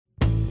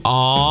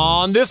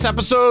On this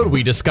episode,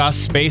 we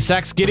discuss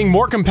SpaceX getting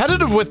more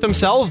competitive with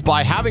themselves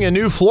by having a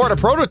new Florida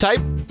prototype.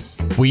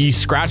 We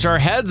scratch our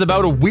heads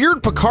about a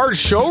weird Picard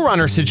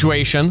showrunner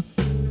situation.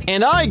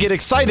 And I get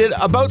excited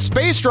about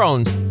space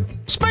drones.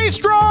 Space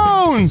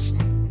drones!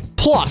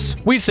 Plus,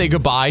 we say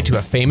goodbye to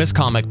a famous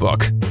comic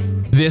book.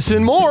 This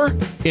and more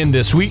in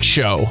this week's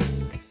show.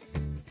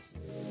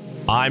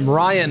 I'm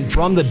Ryan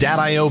from the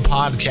Dad.io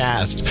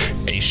podcast,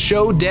 a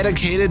show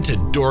dedicated to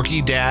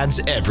dorky dads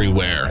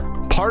everywhere.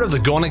 Part of the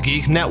Gonna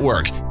Geek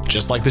network,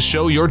 just like the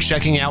show you're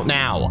checking out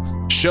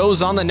now.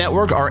 Shows on the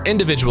network are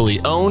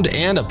individually owned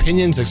and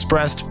opinions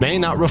expressed may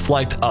not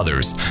reflect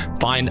others.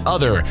 Find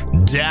other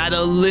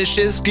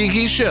dad-alicious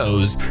geeky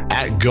shows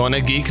at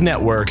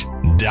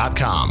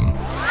GonnaGeekNetwork.com.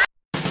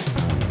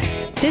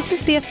 This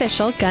is the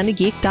official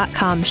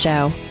GonnaGeek.com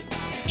show.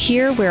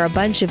 Here, we're a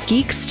bunch of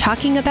geeks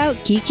talking about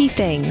geeky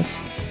things.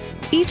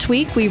 Each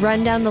week, we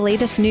run down the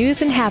latest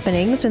news and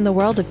happenings in the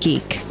world of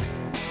geek.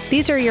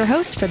 These are your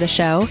hosts for the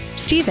show,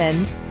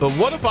 Stephen. But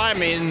what if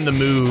I'm in the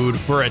mood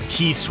for a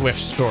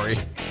T-Swift story?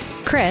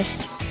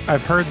 Chris.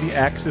 I've heard the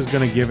X is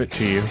going to give it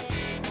to you.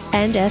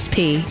 And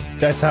SP.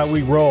 That's how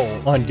we roll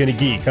on Gonna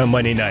Geek on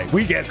Monday night.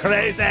 We get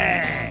crazy!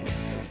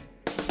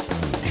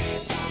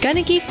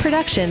 Gonna Geek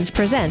Productions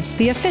presents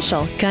the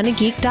official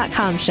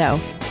GonnaGeek.com show.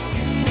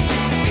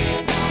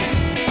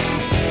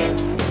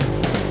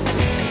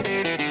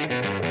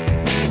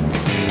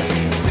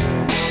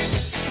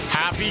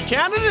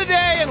 Canada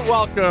Day, and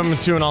welcome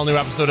to an all-new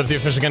episode of the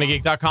official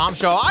GonnaGeek.com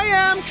show. I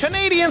am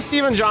Canadian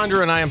Stephen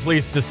Jondrew, and I am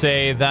pleased to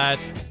say that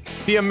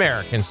the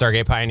American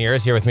Stargate Pioneer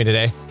is here with me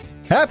today.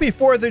 Happy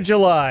 4th of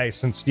July,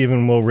 since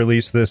Stephen will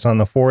release this on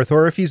the 4th,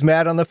 or if he's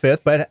mad on the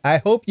 5th, but I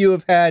hope you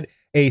have had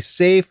a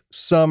safe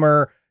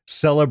summer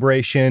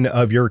celebration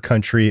of your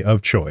country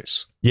of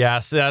choice.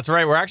 Yes, that's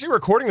right. We're actually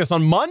recording this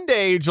on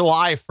Monday,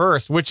 July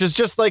 1st, which is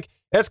just like,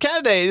 it's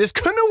Canada Day. This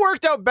couldn't have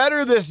worked out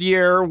better this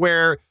year,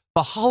 where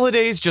the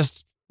holidays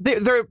just...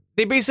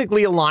 They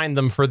basically aligned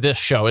them for this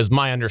show, is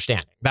my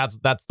understanding. That's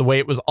the way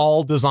it was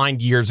all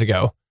designed years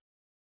ago.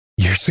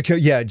 Years ago,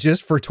 yeah,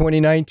 just for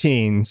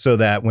 2019, so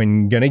that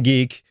when Gonna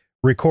Geek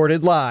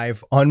recorded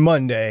live on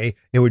Monday,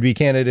 it would be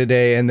Canada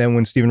Day, and then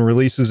when Stephen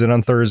releases it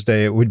on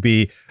Thursday, it would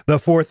be the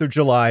 4th of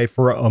July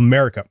for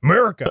America.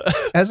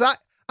 As a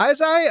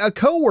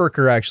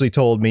coworker actually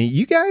told me,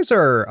 you guys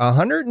are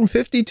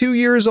 152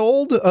 years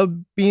old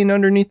of being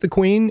underneath the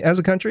Queen as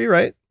a country,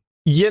 right?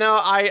 You know,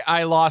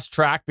 I lost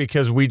track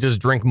because we just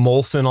drink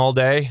Molson all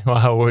day.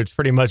 Well, it's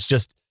pretty much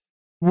just,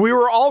 we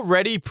were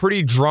already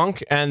pretty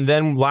drunk, and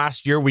then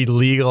last year we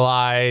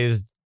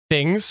legalized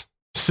things.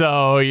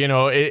 So, you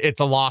know, it's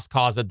a lost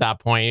cause at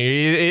that point.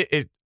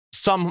 It's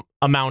some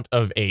amount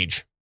of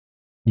age.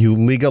 You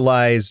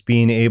legalized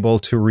being able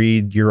to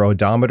read your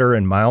odometer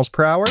and miles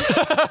per hour?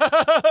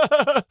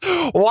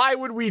 Why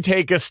would we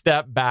take a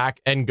step back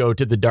and go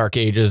to the dark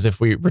ages if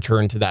we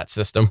return to that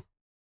system?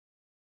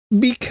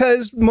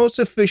 Because most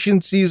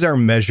efficiencies are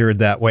measured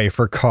that way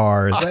for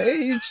cars.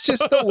 It's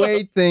just the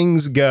way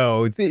things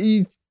go.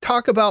 You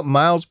talk about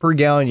miles per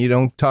gallon. You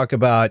don't talk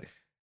about,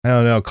 I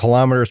don't know,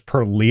 kilometers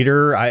per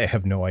liter. I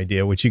have no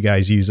idea what you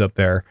guys use up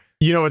there.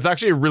 You know, it's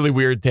actually a really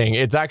weird thing.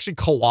 It's actually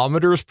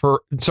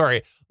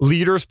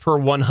liters per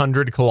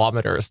 100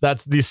 kilometers.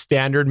 That's the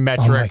standard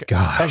metric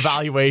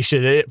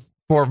evaluation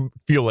for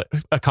fuel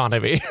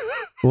economy.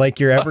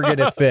 Like you're ever going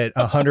to fit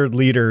 100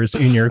 liters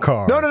in your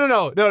car.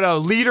 No.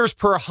 Liters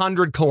per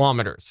 100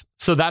 kilometers.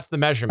 So that's the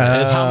measurement.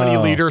 Is how many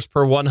liters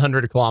per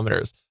 100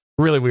 kilometers.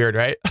 Really weird,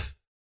 right?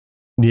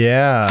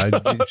 Yeah.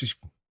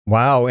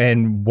 Wow.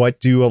 And what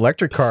do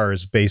electric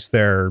cars base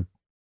their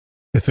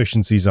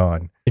efficiencies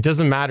on? It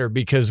doesn't matter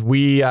because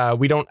we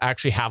don't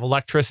actually have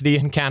electricity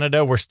in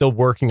Canada. We're still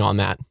working on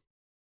that.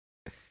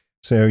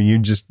 So you're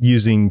just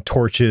using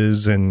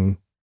torches and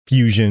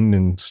fusion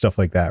and stuff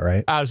like that,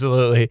 right?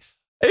 Absolutely.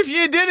 If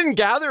you didn't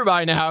gather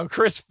by now,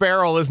 Chris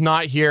Ferrell is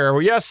not here.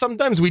 Well, yes,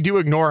 sometimes we do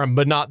ignore him,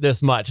 but not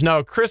this much.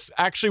 No, Chris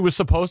actually was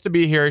supposed to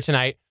be here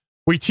tonight.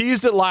 We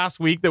teased it last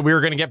week that we were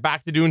going to get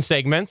back to doing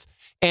segments.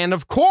 And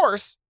of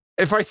course,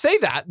 if I say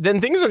that, then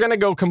things are going to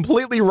go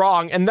completely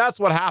wrong. And that's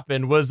what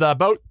happened. Was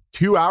about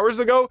 2 hours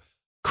ago,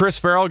 Chris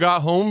Ferrell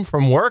got home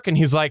from work and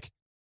he's like,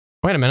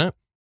 wait a minute,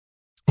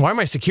 why are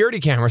my security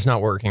cameras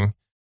not working?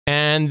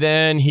 And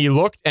then he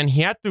looked and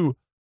he had to,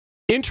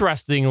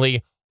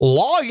 interestingly,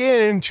 log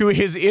into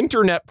his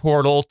internet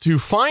portal to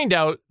find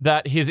out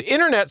that his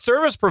internet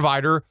service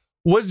provider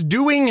was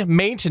doing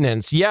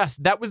maintenance. Yes,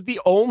 that was the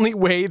only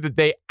way that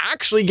they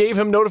actually gave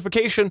him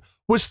notification,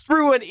 was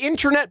through an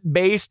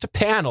internet-based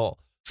panel.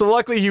 So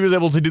luckily he was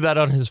able to do that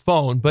on his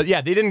phone. But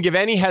yeah, they didn't give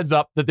any heads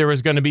up that there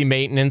was going to be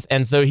maintenance.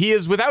 And so he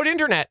is without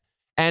internet.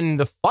 And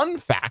the fun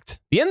fact,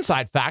 the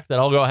inside fact that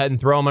I'll go ahead and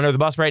throw him under the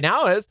bus right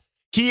now is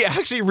he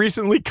actually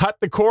recently cut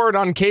the cord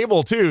on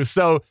cable too.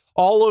 So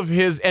all of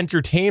his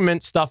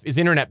entertainment stuff is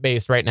internet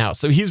based right now.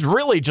 So he's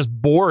really just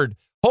bored,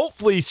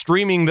 hopefully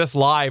streaming this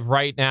live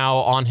right now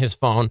on his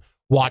phone,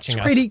 watching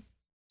us. He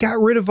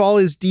got rid of all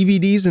his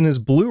DVDs and his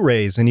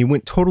Blu-rays and he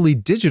went totally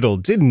digital,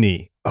 didn't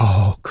he?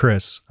 Oh,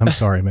 Chris, I'm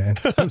sorry, man.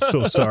 I'm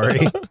so sorry.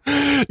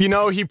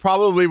 He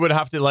probably would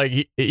have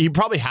to he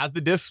probably has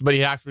the discs, but he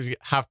have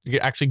to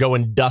actually go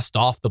and dust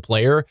off the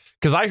player.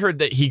 Because I heard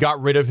that he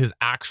got rid of his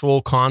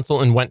actual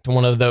console and went to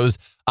one of those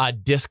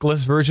discless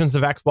versions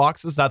of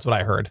Xboxes. That's what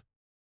I heard.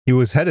 He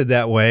was headed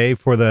that way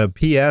for the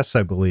PS,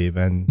 I believe,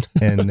 and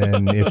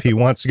if he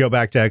wants to go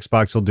back to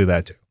Xbox, he'll do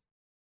that too.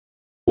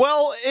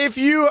 Well, if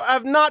you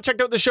have not checked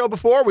out the show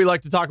before, we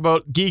like to talk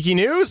about geeky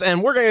news,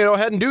 and we're going to go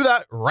ahead and do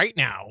that right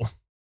now.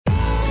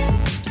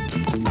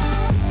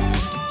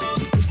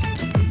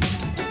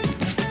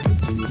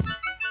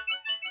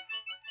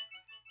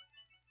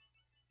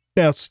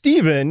 Now,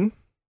 Stephen,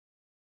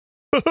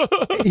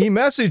 he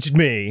messaged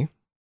me,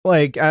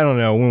 I don't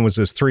know, when was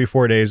this,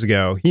 3-4 days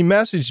ago? He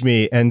messaged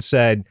me and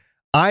said,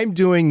 I'm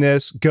doing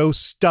this, go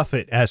stuff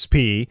it,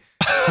 SP.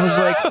 I was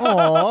like,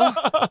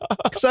 aw.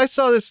 Because I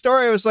saw this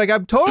story, I was like,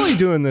 I'm totally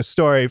doing this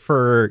story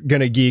for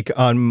Gonna Geek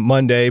on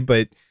Monday,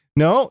 but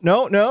no.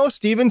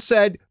 Stephen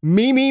said,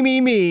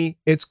 me.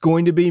 It's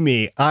going to be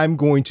me. I'm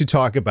going to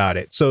talk about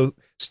it. So,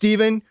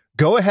 Stephen,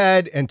 go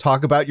ahead and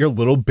talk about your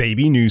little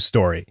baby news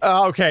story.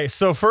 Okay,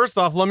 so first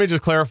off, let me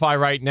just clarify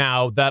right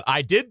now that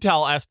I did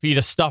tell SP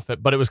to stuff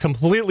it, but it was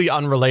completely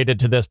unrelated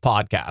to this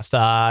podcast.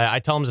 I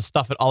tell him to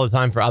stuff it all the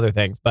time for other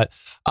things, but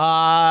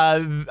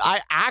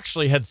I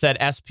actually had said,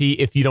 SP,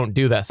 if you don't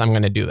do this, I'm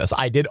going to do this.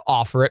 I did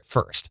offer it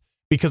first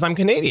because I'm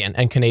Canadian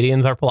and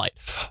Canadians are polite.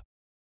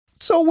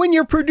 So when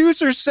your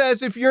producer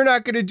says, if you're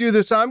not going to do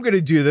this, I'm going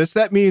to do this,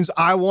 that means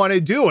I want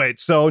to do it.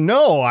 So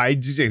no,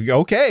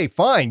 okay,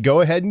 fine,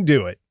 go ahead and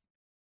do it.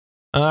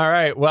 All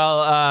right.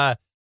 Well,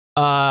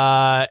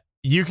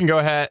 you can go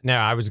ahead.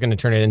 Now, I was going to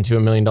turn it into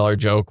 $1 million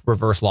joke,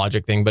 reverse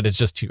logic thing, but it's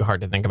just too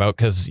hard to think about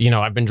because,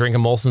 I've been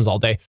drinking Molson's all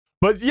day.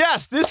 But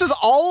yes, this is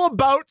all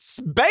about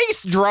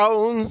space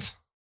drones.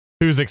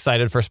 Who's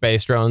excited for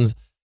space drones?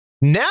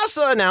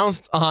 NASA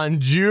announced on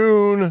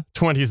June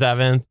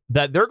 27th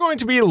that they're going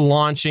to be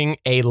launching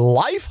a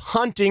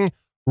life-hunting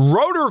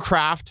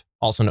rotorcraft,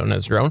 also known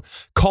as drone,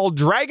 called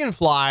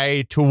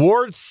Dragonfly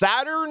towards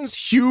Saturn's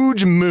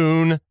huge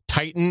moon,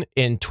 Titan,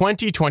 in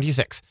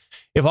 2026.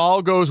 If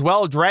all goes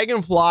well,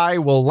 Dragonfly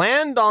will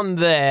land on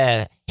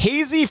the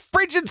hazy,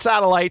 frigid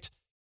satellite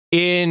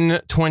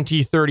in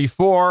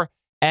 2034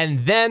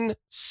 and then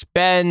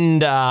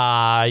spend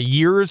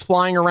years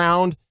flying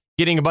around,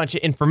 getting a bunch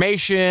of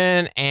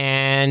information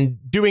and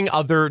doing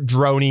other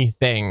drone-y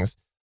things.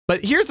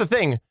 But here's the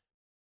thing.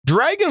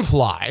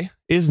 Dragonfly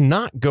is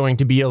not going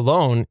to be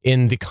alone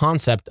in the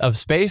concept of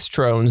space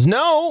drones.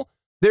 No,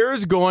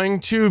 there's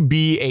going to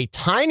be a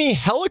tiny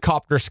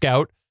helicopter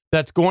scout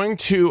that's going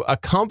to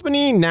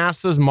accompany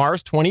NASA's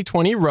Mars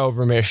 2020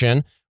 rover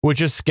mission,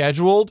 which is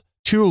scheduled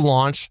to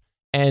launch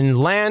and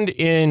land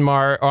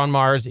on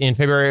Mars in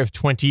February of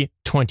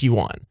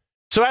 2021.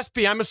 So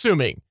SP, I'm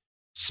assuming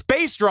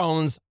space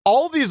drones,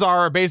 all these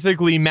are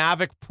basically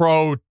Mavic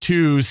Pro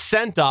 2s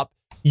sent up.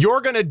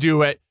 You're going to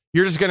do it.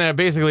 You're just going to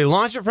basically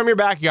launch it from your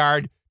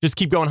backyard, just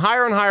keep going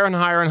higher and higher and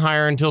higher and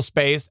higher until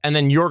space, and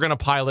then you're going to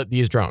pilot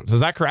these drones. Is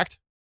that correct?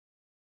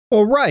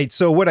 Well, right.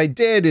 So what I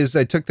did is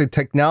I took the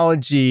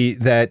technology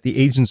that the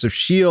Agents of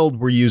S.H.I.E.L.D.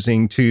 were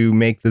using to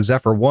make the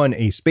Zephyr 1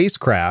 a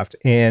spacecraft,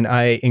 and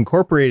I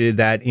incorporated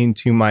that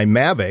into my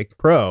Mavic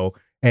Pro,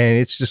 and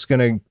it's just going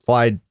to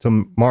fly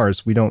to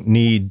Mars. We don't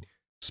need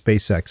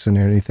SpaceX and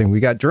anything. We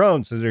got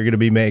drones that are going to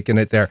be making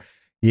it there.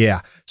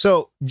 Yeah.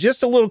 So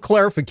just a little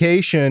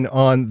clarification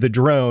on the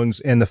drones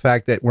and the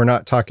fact that we're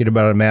not talking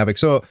about a Mavic.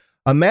 So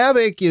a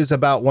Mavic is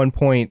about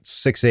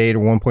 1.68 or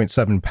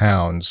 1.7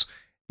 pounds.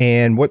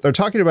 And what they're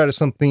talking about is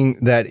something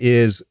that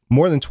is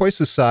more than twice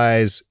the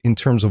size in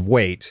terms of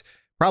weight,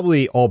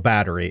 probably all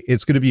battery.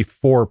 It's going to be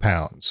 4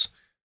 pounds.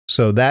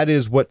 So that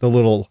is what the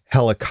little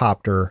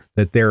helicopter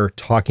that they're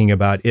talking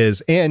about is.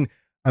 And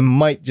I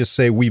might just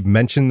say we've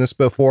mentioned this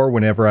before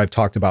whenever I've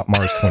talked about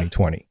Mars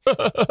 2020.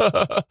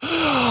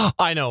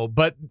 I know,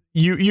 but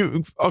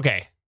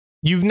okay.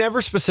 You've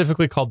never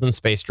specifically called them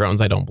space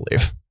drones, I don't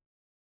believe.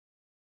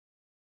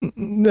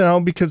 No,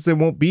 because they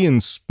won't be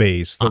in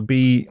space. They'll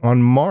be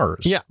on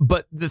Mars. Yeah,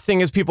 but the thing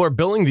is, people are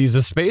billing these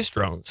as space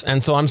drones.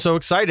 And so I'm so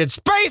excited.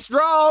 Space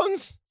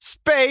drones!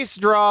 Space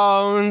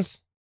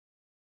drones!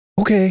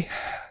 Okay,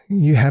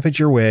 you have it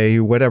your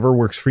way. Whatever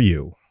works for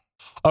you.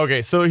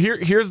 Okay, so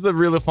here's the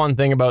really fun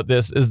thing about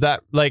this is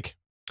that,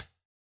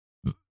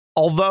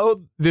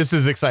 although this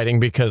is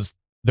exciting because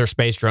they're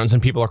space drones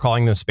and people are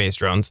calling them space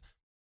drones,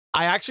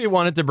 I actually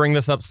wanted to bring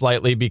this up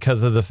slightly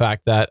because of the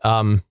fact that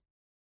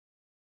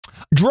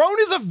drone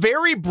is a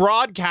very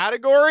broad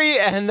category,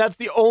 and that's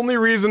the only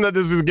reason that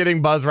this is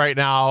getting buzz right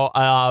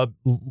now,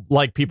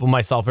 like people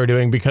myself are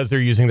doing, because they're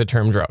using the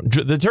term drone.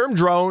 The term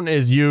drone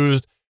is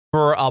used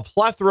for a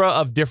plethora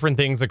of different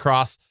things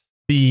across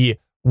the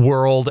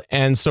world,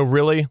 and so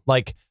really,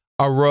 like,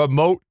 a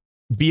remote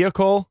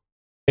vehicle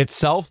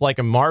itself, like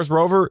a Mars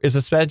rover, is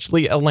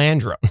essentially a land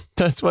drone.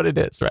 That's what it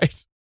is, right?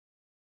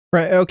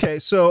 Right. Okay.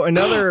 So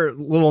another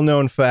little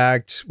known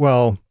fact,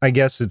 well, I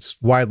guess it's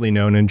widely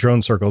known in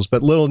drone circles,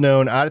 but little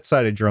known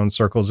outside of drone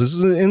circles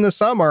is in the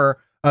summer,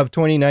 of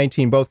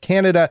 2019, both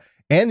Canada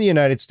and the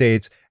United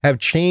States have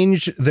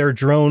changed their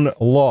drone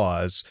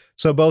laws.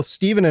 So both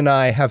Stephen and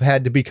I have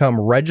had to become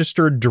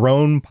registered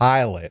drone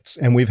pilots,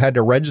 and we've had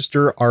to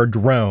register our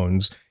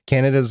drones.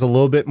 Canada's a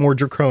little bit more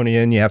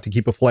draconian. You have to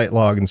keep a flight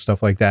log and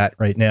stuff like that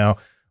right now.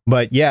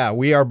 But yeah,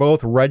 we are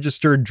both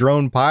registered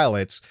drone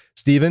pilots.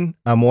 Stephen,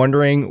 I'm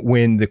wondering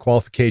when the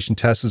qualification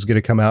test is going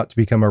to come out to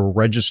become a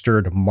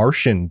registered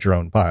Martian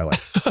drone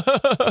pilot.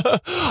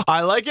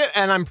 I like it.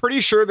 And I'm pretty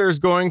sure there's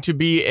going to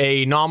be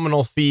a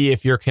nominal fee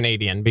if you're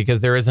Canadian, because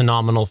there is a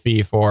nominal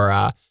fee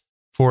for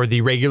the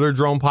regular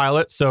drone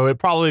pilot. So it'd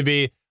probably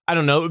be, I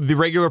don't know, the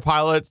regular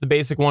pilots, the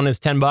basic one is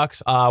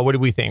 $10. What do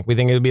we think? We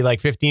think it would be like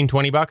 15,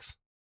 20 bucks?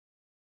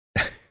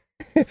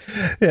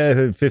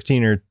 Yeah,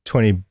 15 or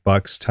 20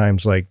 bucks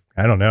times, like,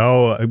 I don't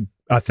know,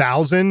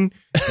 1,000.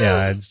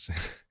 Yeah,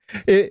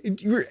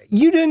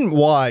 you didn't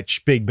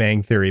watch Big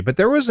Bang Theory, but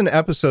there was an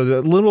episode,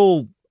 a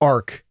little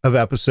arc of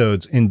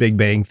episodes in Big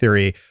Bang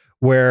Theory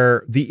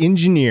where the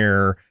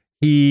engineer,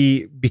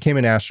 he became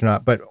an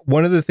astronaut, but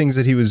one of the things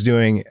that he was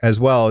doing as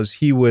well is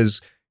he was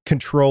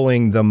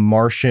controlling the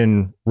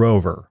Martian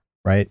rover,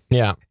 right?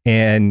 Yeah.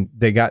 And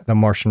they got the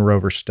Martian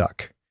rover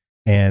stuck.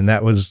 And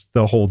that was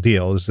the whole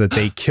deal, is that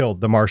they killed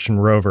the Martian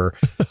rover.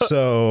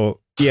 So,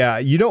 yeah,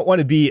 you don't want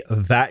to be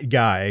that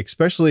guy,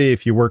 especially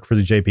if you work for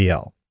the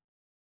JPL.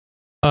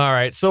 All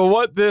right. So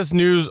what this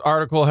news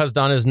article has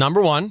done is,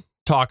 number one,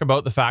 talk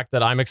about the fact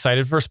that I'm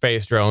excited for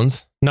space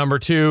drones. Number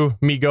two,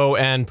 me go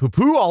and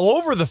poo-poo all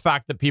over the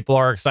fact that people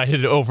are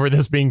excited over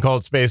this being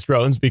called space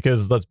drones,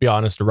 because let's be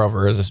honest, a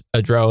rover is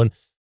a drone.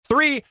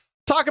 Three,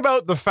 talk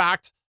about the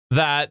fact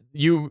that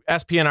you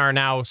SPN are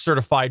now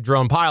certified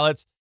drone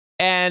pilots.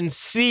 And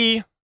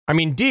D,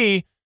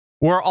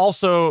 we're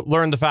also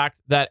learned the fact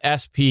that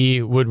SP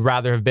would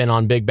rather have been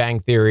on Big Bang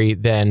Theory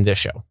than this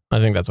show. I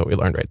think that's what we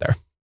learned right there.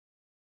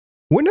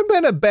 Wouldn't have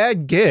been a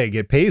bad gig.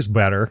 It pays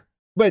better.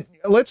 But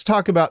let's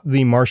talk about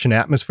the Martian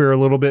atmosphere a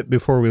little bit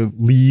before we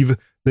leave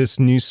this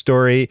news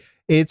story.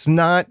 It's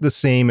not the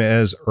same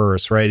as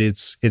Earth's, right?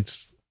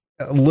 It's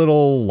a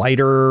little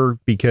lighter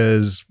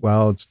because,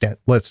 well, it's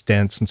less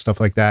dense and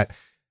stuff like that.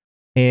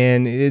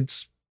 And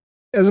it's,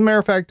 as a matter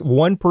of fact,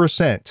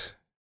 1%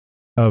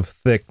 of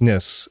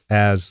thickness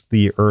as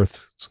the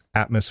Earth's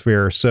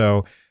atmosphere.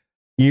 So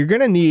you're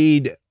going to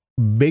need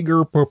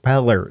bigger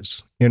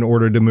propellers in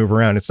order to move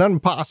around. It's not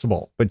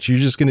impossible, but you're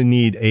just going to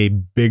need a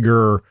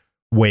bigger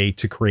way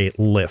to create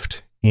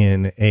lift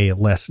in a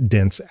less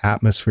dense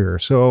atmosphere.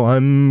 So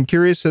I'm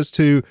curious as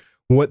to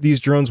what these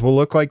drones will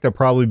look like. They'll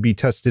probably be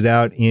tested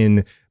out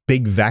in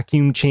big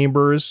vacuum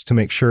chambers to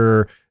make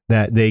sure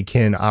that they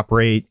can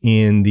operate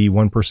in the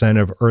 1%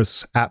 of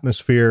Earth's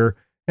atmosphere,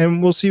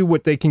 and we'll see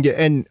what they can get.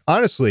 And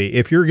honestly,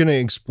 if you're going to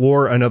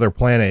explore another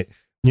planet,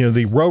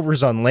 the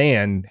rovers on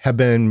land have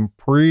been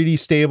pretty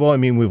stable. I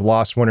mean, we've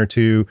lost one or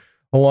two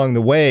along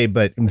the way,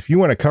 but if you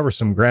want to cover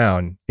some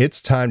ground,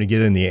 it's time to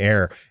get in the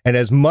air. And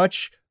as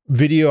much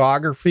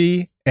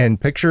videography and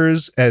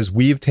pictures as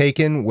we've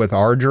taken with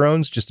our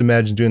drones, just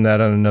imagine doing that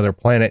on another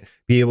planet,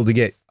 be able to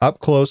get up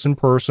close and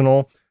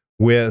personal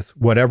with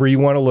whatever you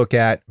want to look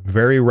at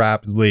very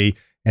rapidly,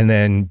 and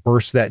then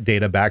burst that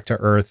data back to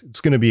Earth.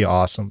 It's going to be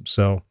awesome.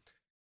 So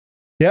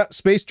yeah,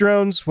 space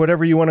drones,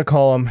 whatever you want to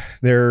call them,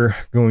 they're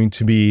going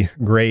to be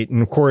great.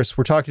 And of course,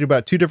 we're talking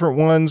about two different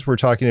ones. We're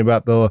talking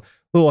about the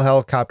little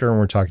helicopter, and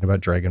we're talking about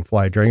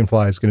Dragonfly.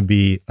 Dragonfly is going to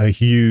be a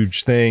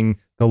huge thing.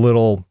 The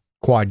little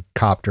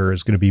quadcopter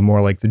is going to be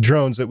more like the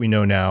drones that we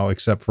know now,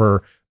 except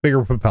for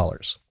bigger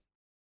propellers.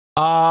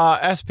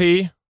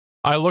 SP,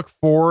 I look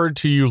forward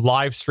to you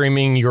live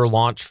streaming your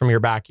launch from your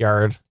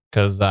backyard,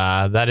 because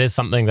that is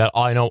something that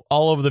I know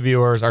all of the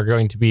viewers are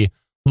going to be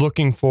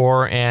looking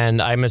for.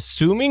 And I'm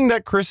assuming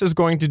that Chris is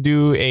going to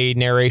do a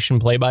narration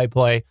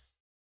play-by-play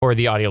for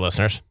the audio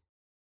listeners.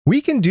 We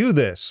can do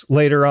this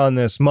later on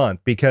this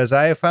month, because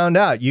I have found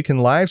out you can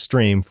live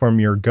stream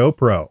from your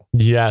GoPro.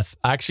 Yes.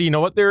 Actually, you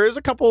know what? There is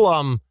a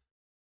couple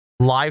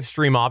live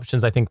stream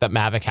options I think that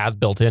Mavic has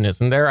built in,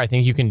 isn't there? I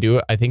think you can do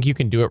it. I think you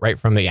can do it right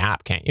from the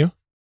app, can't you?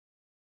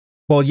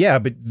 Well, yeah,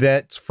 but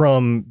that's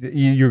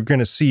you're going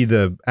to see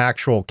the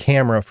actual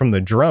camera from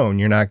the drone.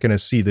 You're not going to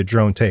see the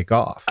drone take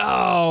off.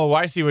 Oh,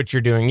 I see what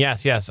you're doing.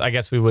 Yes. I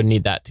guess we would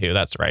need that too.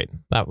 That's right.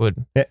 That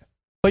would. Yeah.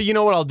 But you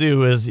know what I'll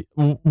do is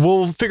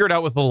we'll figure it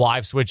out with the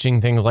live switching,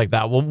 things like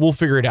that. We'll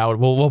figure it out.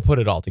 We'll put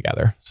it all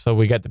together. So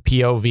we got the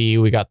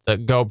POV, we got the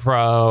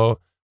GoPro.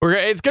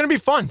 It's going to be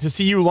fun to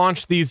see you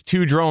launch these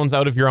two drones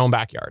out of your own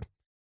backyard.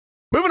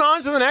 Moving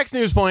on to the next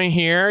news point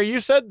here. You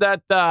said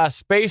that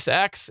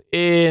SpaceX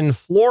in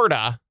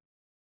Florida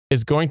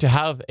is going to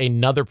have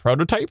another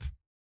prototype.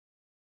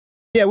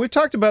 Yeah, we've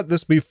talked about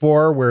this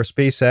before, where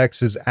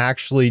SpaceX is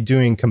actually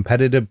doing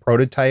competitive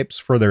prototypes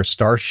for their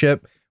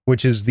Starship,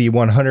 which is the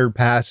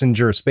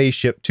 100-passenger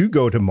spaceship to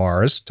go to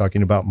Mars,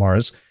 talking about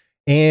Mars.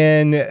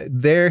 And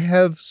they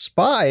have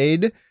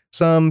spied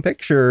some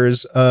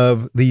pictures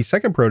of the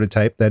second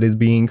prototype that is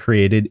being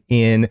created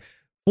in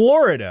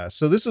Florida.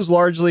 So this is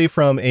largely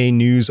from a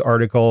news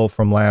article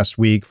from last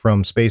week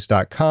from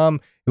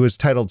space.com. It was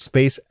titled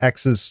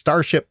SpaceX's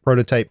Starship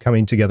prototype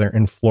coming together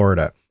in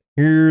Florida.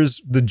 Here's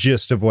the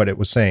gist of what it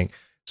was saying.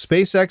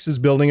 SpaceX is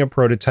building a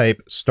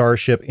prototype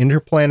Starship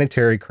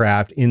interplanetary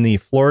craft in the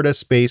Florida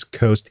Space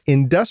Coast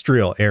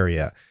industrial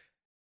area.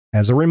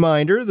 As a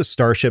reminder, the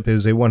Starship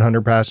is a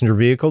 100-passenger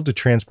vehicle to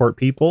transport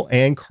people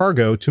and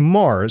cargo to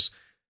Mars.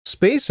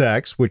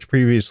 SpaceX, which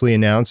previously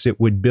announced it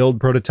would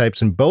build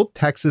prototypes in both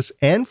Texas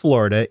and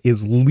Florida,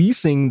 is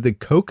leasing the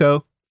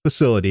Cocoa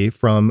facility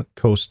from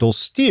Coastal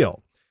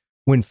Steel.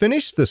 When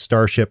finished, the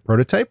Starship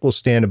prototype will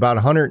stand about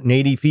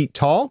 180 feet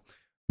tall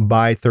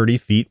by 30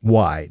 feet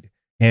wide.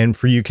 And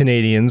for you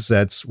Canadians,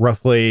 that's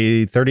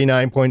roughly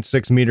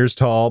 39.6 meters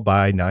tall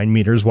by 9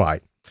 meters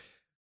wide.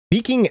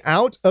 Peeking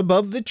out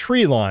above the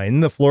tree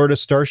line, the Florida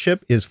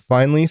Starship is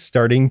finally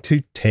starting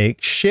to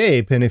take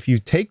shape. And if you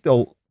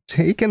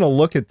taken a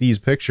look at these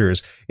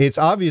pictures, it's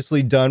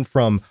obviously done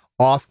from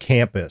off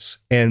campus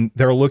and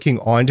they're looking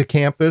onto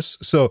campus.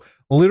 So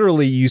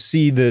literally you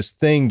see this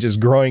thing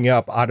just growing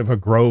up out of a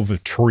grove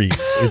of trees.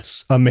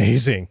 It's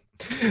amazing.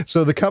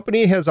 So the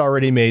company has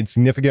already made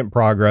significant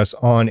progress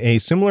on a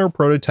similar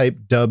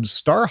prototype dubbed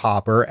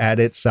Starhopper at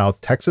its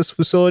South Texas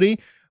facility.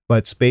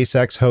 But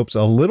SpaceX hopes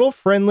a little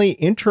friendly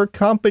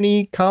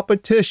intra-company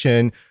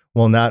competition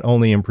will not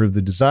only improve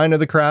the design of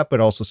the craft,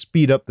 but also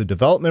speed up the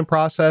development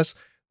process.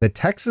 The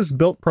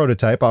Texas-built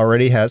prototype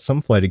already has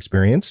some flight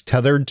experience,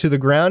 tethered to the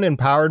ground and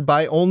powered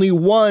by only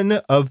one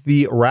of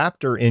the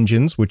Raptor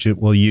engines, which it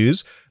will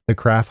use. The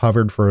craft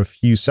hovered for a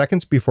few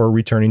seconds before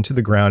returning to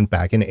the ground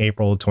back in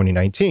April of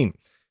 2019.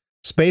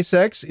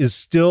 SpaceX is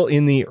still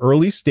in the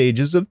early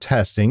stages of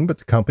testing, but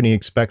the company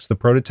expects the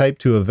prototype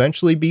to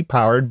eventually be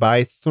powered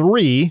by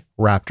 3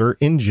 Raptor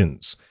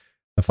engines.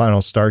 The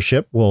final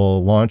Starship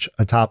will launch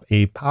atop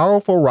a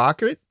powerful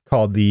rocket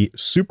called the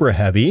Super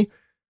Heavy.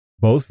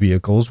 Both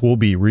vehicles will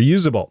be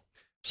reusable.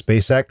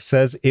 SpaceX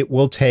says it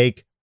will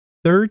take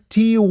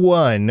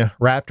 31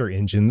 Raptor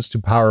engines to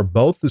power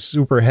both the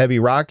Super Heavy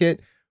rocket,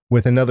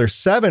 with another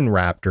 7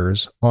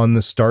 Raptors on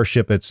the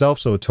Starship itself,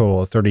 so a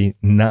total of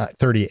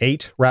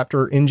 38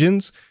 Raptor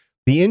engines.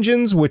 The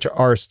engines, which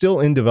are still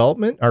in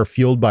development, are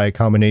fueled by a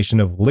combination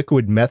of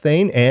liquid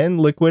methane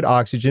and liquid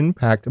oxygen,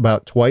 packed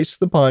about twice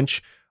the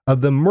punch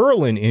of the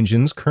Merlin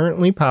engines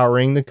currently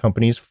powering the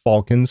company's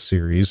Falcon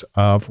series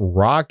of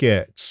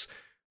rockets.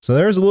 So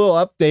there's a little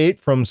update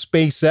from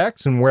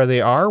SpaceX and where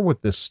they are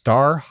with the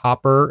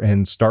Starhopper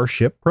and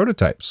Starship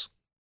prototypes.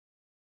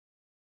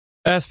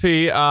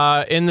 SP,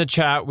 in the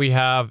chat, we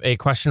have a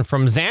question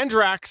from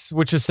Zandrax,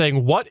 which is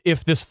saying, what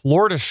if this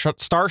Florida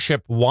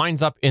Starship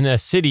winds up in a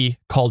city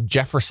called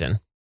Jefferson?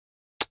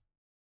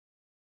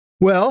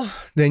 Well,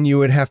 then you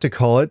would have to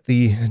call it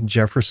the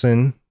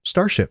Jefferson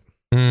Starship.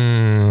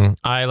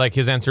 I like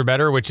his answer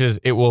better, which is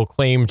it will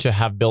claim to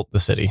have built the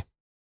city.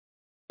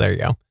 There you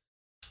go.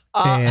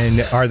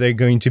 And are they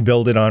going to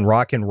build it on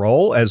rock and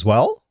roll as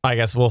well? I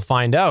guess we'll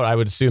find out. I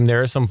would assume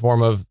there is some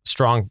form of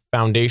strong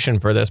foundation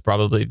for this,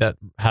 probably, that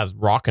has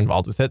rock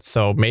involved with it.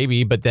 So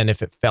maybe, but then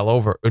if it fell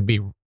over, it would be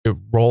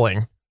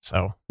rolling.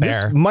 So there.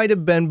 This might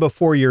have been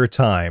before your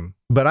time,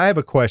 but I have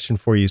a question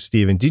for you,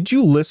 Stephen. Did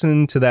you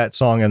listen to that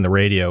song on the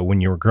radio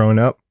when you were growing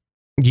up?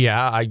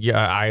 Yeah,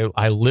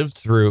 I lived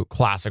through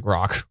classic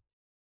rock.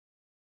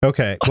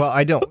 Okay. Well,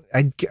 I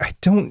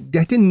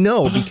didn't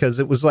know, because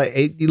it was like,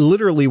 it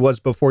literally was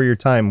before your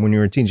time when you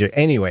were a teenager.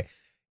 Anyway,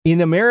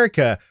 in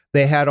America,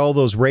 they had all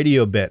those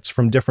radio bits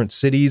from different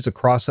cities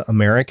across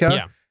America.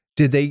 Yeah.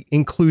 Did they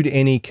include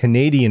any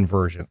Canadian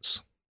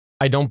versions?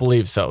 I don't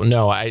believe so.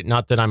 No,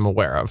 not that I'm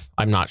aware of.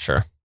 I'm not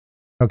sure.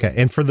 Okay.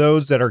 And for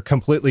those that are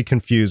completely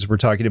confused, we're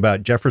talking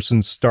about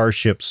Jefferson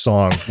Starship's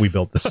song, We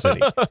Built the City.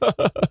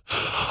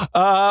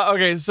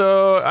 Okay,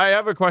 so I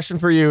have a question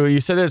for you. You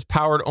said it's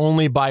powered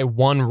only by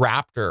one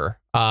Raptor.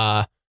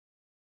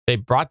 They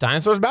brought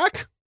dinosaurs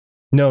back?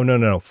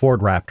 No.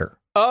 Ford Raptor.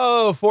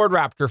 Oh, Ford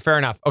Raptor. Fair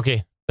enough.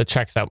 Okay, that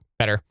checks out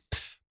better.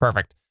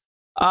 Perfect.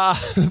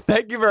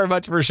 Thank you very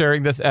much for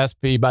sharing this,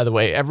 SP. By the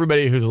way,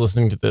 everybody who's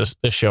listening to this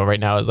show right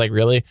now is like,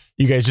 really?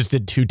 You guys just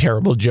did 2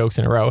 terrible jokes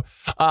in a row.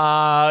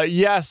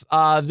 Yes,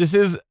 this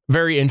is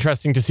very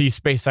interesting to see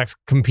SpaceX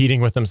competing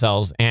with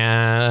themselves,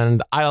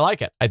 and I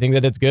like it. I think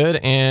that it's good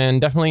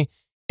and definitely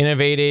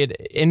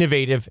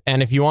innovative.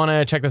 And if you want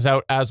to check this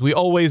out, as we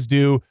always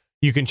do,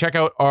 you can check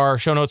out our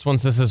show notes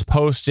once this is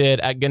posted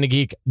at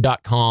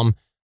gonnageek.com.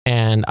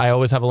 And I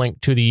always have a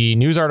link to the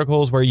news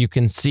articles where you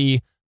can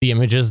see the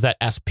images that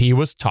SP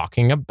was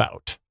talking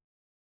about.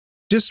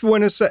 Just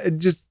want to say,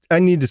 I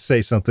need to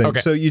say something. Okay.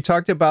 So you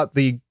talked about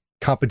the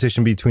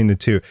competition between the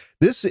two.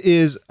 This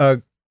is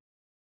a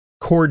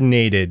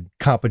coordinated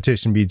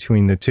competition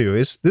between the two.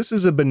 This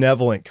is a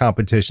benevolent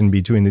competition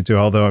between the two,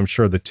 although I'm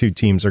sure the two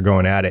teams are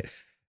going at it.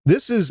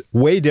 This is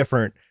way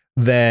different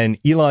than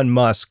Elon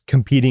Musk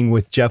competing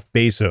with Jeff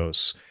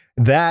Bezos.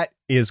 That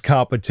is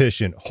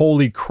competition.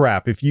 Holy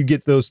crap. If you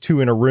get those two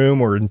in a room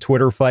or in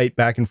Twitter fight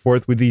back and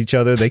forth with each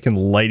other, they can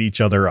light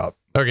each other up.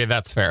 Okay,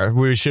 that's fair.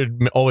 We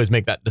should always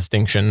make that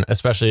distinction,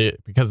 especially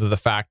because of the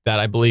fact that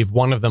I believe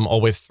one of them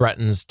always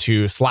threatens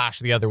to slash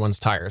the other one's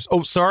tires.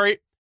 Oh, sorry.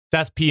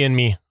 That's P in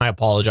me. I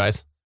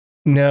apologize.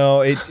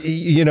 No,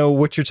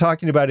 what you're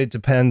talking about, it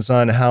depends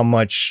on how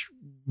much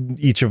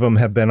each of them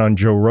have been on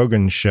Joe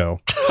Rogan's show.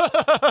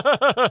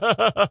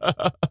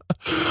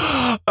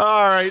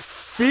 All right.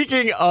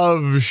 Speaking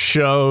of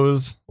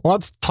shows,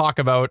 let's talk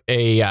about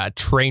a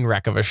train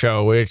wreck of a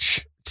show,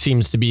 which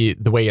seems to be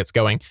the way it's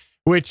going,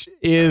 which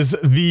is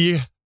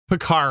the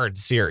Picard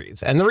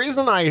series. And the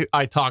reason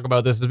I talk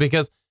about this is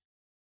because,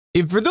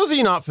 for those of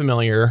you not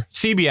familiar,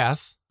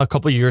 CBS a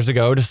couple years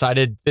ago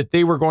decided that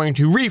they were going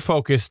to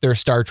refocus their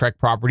Star Trek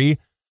property,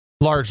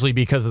 largely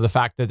because of the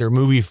fact that their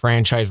movie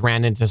franchise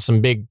ran into some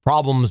big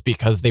problems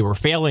because they were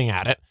failing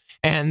at it.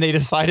 And they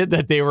decided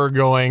that they were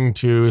going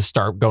to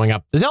start going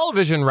up the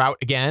television route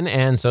again.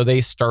 And so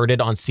they started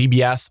on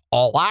CBS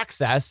All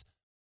Access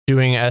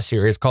doing a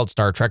series called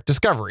Star Trek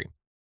Discovery.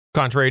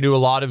 Contrary to a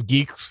lot of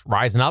geeks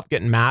rising up,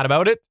 getting mad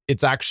about it,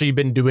 it's actually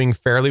been doing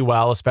fairly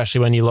well, especially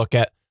when you look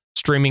at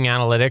streaming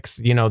analytics.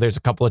 There's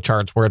a couple of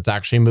charts where it's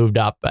actually moved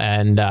up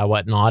and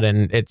whatnot,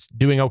 and it's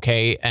doing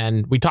okay.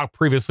 And we talked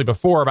previously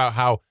before about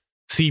how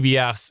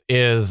CBS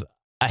is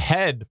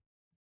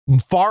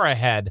far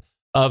ahead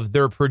of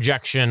their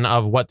projection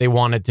of what they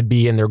wanted to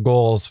be in their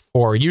goals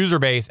for user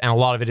base, and a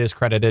lot of it is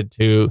credited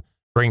to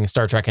bringing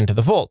Star Trek into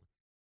the fold.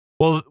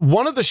 Well,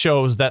 one of the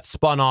shows that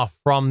spun off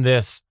from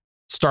this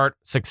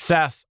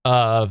success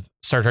of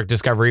Star Trek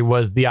Discovery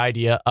was the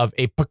idea of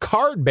a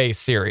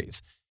Picard-based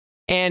series.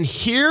 And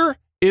here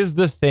is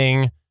the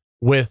thing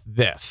with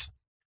this.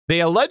 They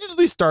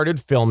allegedly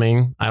started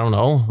filming, I don't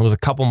know, it was a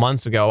couple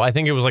months ago. I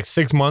think it was like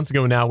 6 months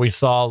ago now. We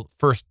saw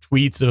first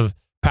tweets of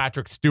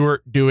Patrick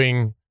Stewart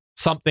doing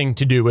something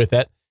to do with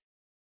it.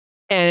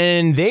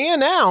 And they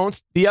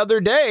announced the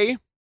other day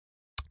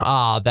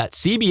that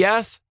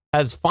CBS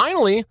has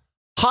finally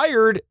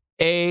hired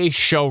a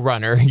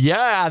showrunner.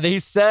 Yeah, they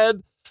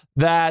said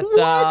that,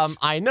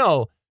 I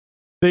know.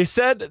 They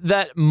said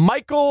that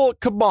Michael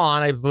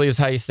Caban, I believe is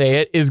how you say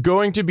it, is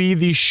going to be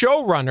the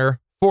showrunner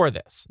for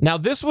this. Now,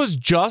 this was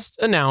just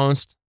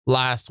announced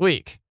last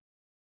week.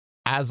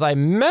 As I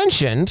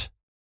mentioned,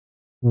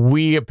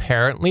 we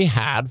apparently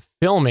had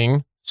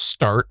filming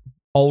start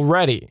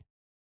already.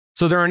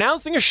 So they're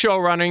announcing a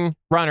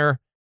showrunner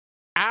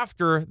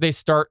after they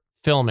start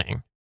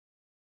filming.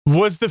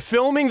 Was the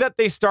filming that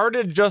they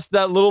started just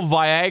that little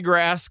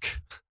Viagra-esque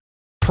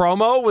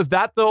promo? Was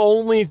that the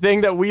only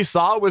thing that we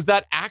saw? Was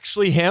that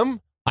actually him?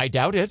 I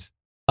doubt it.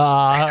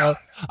 I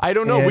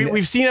don't know.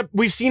 We've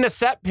seen a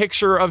set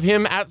picture of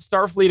him at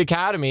Starfleet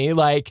Academy,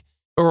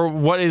 or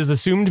what is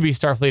assumed to be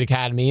Starfleet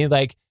Academy.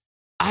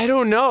 I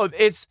don't know.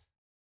 It's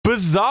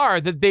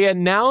bizarre that they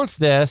announced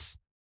this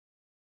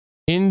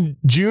in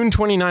June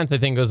 29th, I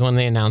think was when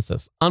they announced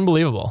this.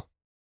 Unbelievable.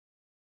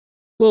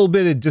 A little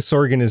bit of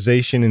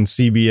disorganization in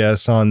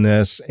CBS on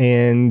this.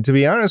 And to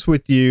be honest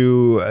with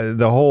you,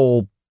 the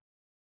whole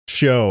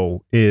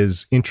show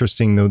is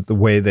interesting, the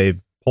way they've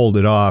pulled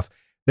it off.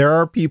 There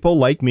are people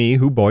like me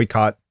who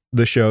boycott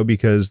the show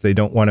because they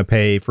don't want to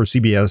pay for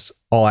CBS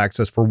All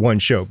Access for one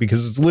show,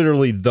 because it's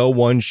literally the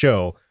one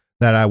show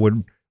that I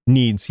would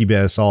need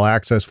CBS All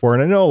Access for.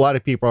 And I know a lot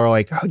of people are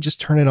like, oh,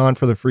 just turn it on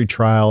for the free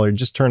trial, or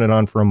just turn it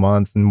on for a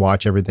month and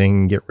watch everything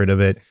and get rid of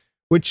it,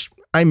 which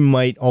I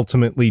might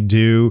ultimately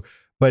do.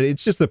 But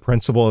it's just the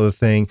principle of the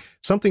thing.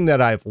 Something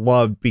that I've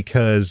loved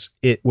because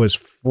it was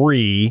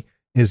free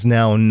is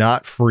now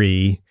not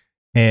free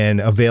and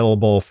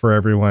available for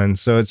everyone.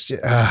 So it's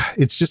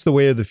just the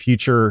way of the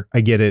future.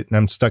 I get it. And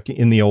I'm stuck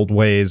in the old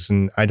ways,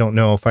 and I don't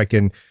know if I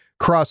can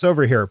cross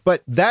over here.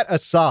 But that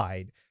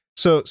aside,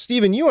 so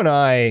Stephen, you and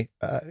I,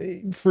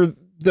 for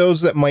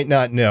those that might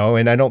not know,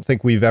 and I don't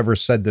think we've ever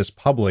said this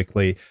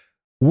publicly,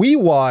 we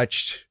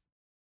watched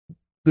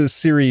the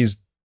series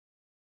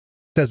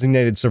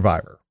Designated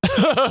Survivor.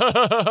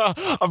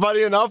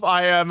 Funny enough,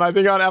 I am, I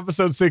think, on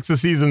episode 6 of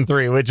season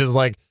 3, which is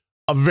like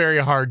a very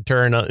hard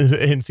turn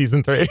in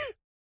season 3.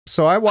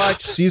 So I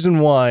watched season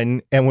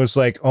 1 and was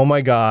like, oh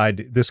my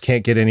God, this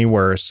can't get any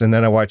worse. And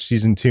then I watched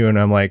season 2 and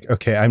I'm like,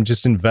 okay, I'm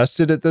just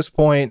invested at this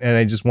point and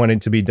I just want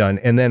it to be done.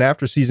 And then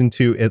after season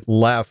 2, it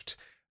left,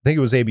 I think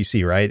it was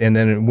ABC, right? And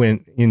then it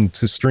went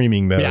into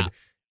streaming mode. Yeah.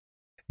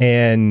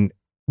 And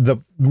the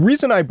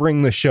reason I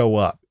bring the show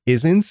up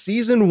is in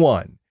season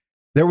 1,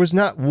 there was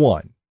not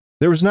 1,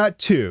 there was not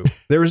 2,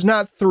 there was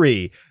not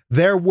 3,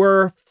 there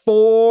were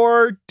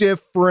 4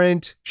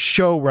 different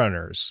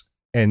showrunners.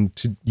 And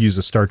to use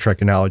a Star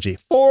Trek analogy,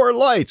 4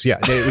 lights. Yeah,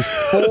 it was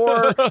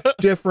 4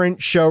 different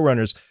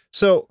showrunners.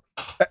 So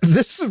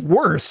this is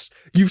worse.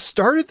 You've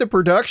started the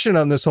production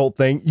on this whole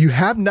thing. You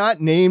have not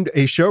named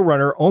a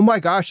showrunner. Oh my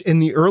gosh. In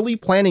the early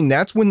planning,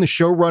 that's when the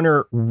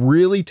showrunner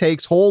really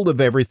takes hold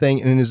of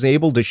everything and is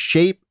able to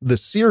shape the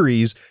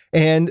series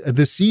and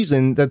the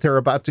season that they're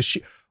about to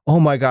shoot.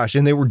 Oh my gosh.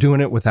 And they were doing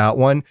it without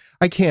one.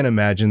 I can't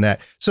imagine that.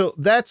 So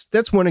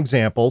that's one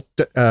example.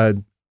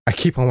 I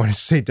keep on wanting to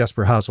say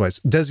Desperate Housewives.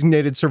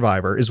 Designated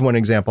Survivor is one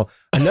example.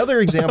 Another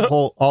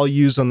example I'll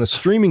use on the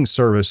streaming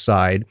service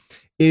side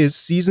is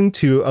season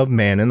 2 of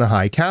Man in the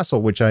High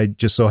Castle, which I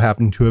just so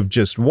happened to have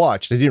just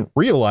watched. I didn't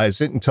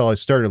realize it until I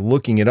started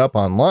looking it up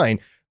online.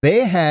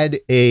 They had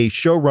a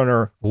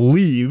showrunner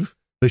leave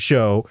the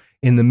show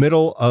in the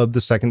middle of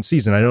the second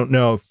season. I don't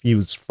know if he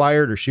was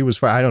fired or she was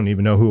fired. I don't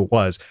even know who it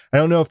was. I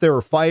don't know if they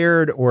were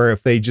fired or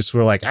if they just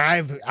were like,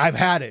 I've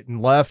had it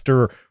and left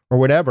or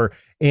whatever.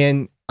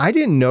 And I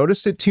didn't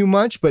notice it too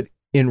much, but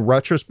in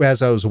retrospect,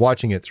 as I was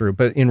watching it through,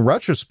 but in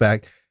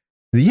retrospect,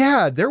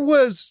 yeah, there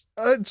was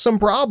some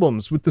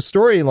problems with the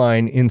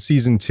storyline in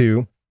season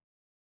 2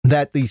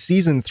 that the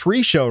season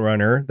 3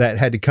 showrunner that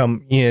had to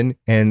come in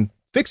and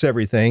fix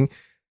everything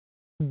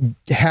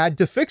had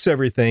to fix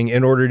everything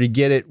in order to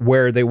get it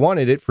where they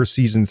wanted it for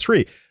season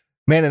 3.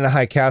 Man in the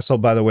High Castle,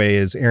 by the way,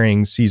 is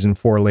airing season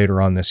 4 later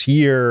on this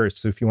year.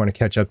 So if you want to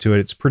catch up to it,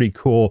 it's pretty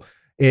cool.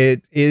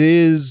 It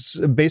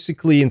is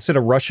basically, instead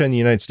of Russia and the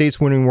United States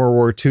winning World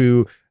War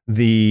II,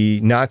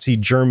 the Nazi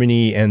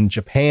Germany and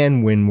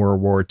Japan win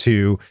World War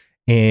II,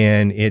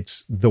 and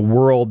it's the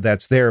world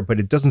that's there, but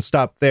it doesn't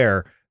stop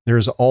there.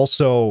 There's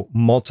also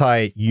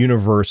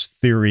multi-universe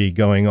theory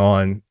going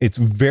on. It's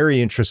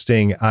very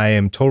interesting. I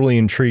am totally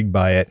intrigued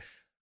by it.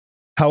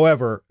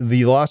 However,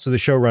 the loss of the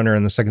showrunner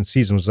in the second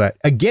season was that,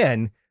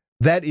 again,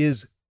 that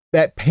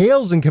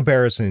pales in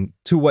comparison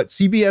to what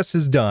CBS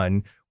has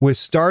done with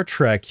Star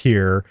Trek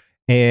here,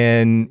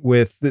 and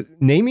with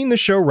naming the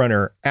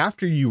showrunner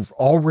after you've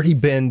already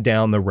been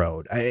down the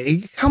road.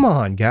 Come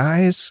on,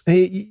 guys.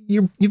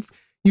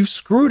 You've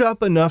screwed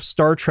up enough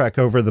Star Trek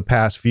over the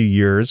past few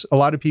years. A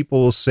lot of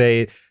people will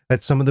say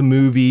that some of the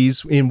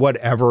movies in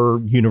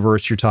whatever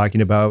universe you're talking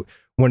about,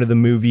 one of the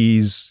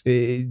movies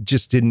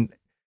just didn't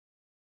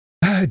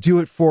do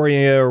it for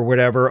you or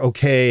whatever.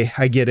 Okay,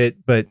 I get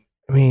it. But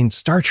I mean,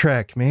 Star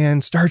Trek,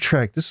 man, Star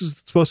Trek, this is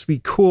supposed to be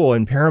cool.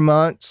 And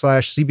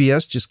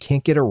Paramount/CBS just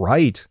can't get it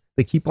right.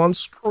 They keep on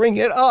screwing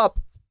it up.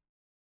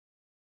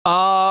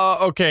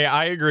 Okay,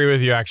 I agree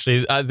with you,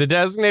 actually. The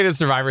Designated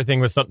Survivor thing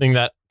was something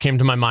that came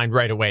to my mind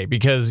right away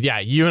because, yeah,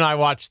 you and I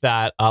watched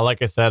that.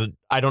 Like I said,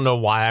 I don't know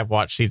why I've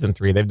watched season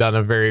 3. They've done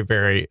a very,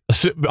 very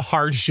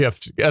hard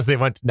shift as they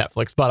went to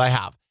Netflix, but I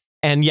have.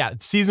 And yeah,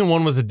 season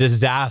 1 was a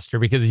disaster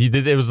because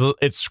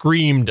it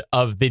screamed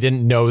of they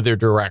didn't know their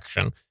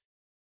direction.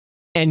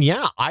 And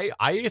yeah,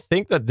 I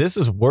think that this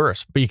is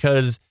worse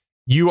because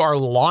you are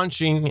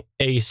launching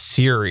a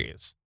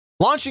series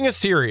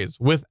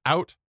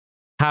without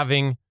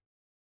having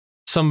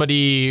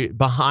somebody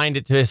behind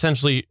it to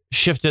essentially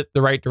shift it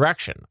the right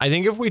direction. I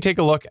think if we take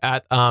a look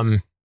at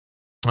what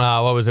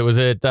was it? Was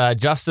it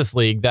Justice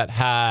League that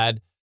had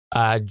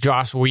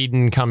Joss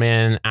Whedon come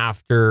in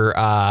after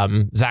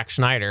Zack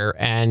Snyder,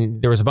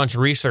 and there was a bunch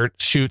of research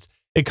shoots.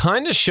 It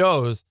kind of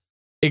shows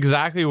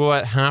exactly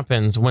what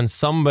happens when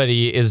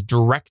somebody is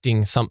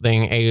directing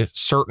something a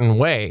certain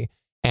way,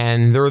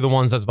 and they're the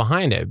ones that's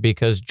behind it,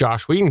 because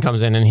Joss Whedon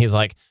comes in and he's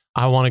like,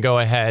 I want to go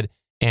ahead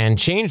and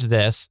change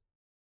this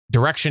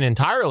direction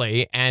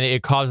entirely, and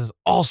it causes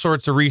all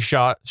sorts of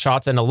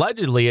reshots, and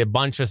allegedly a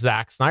bunch of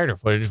Zack Snyder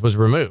footage was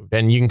removed,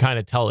 and you can kind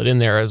of tell it in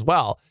there as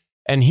well.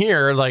 And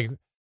here, like,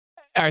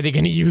 are they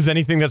going to use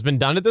anything that's been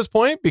done at this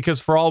point? Because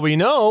for all we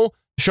know,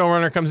 the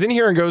showrunner comes in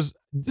here and goes,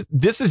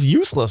 this is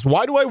useless.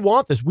 Why do I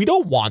want this? We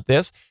don't want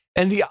this.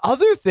 And the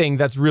other thing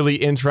that's really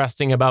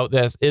interesting about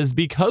this is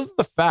because of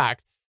the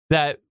fact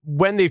that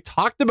when they've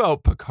talked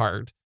about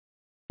Picard,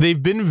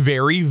 they've been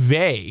very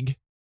vague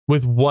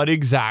with what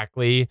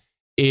exactly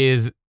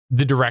is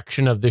the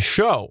direction of the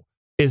show.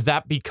 Is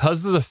that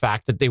because of the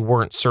fact that they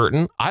weren't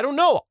certain? I don't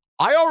know.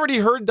 I already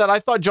heard that. I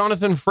thought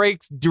Jonathan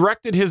Frakes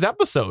directed his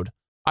episode.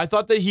 I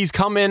thought that he's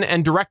come in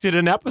and directed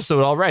an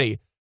episode already.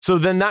 So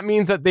then that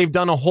means that they've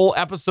done a whole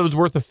episode's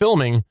worth of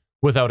filming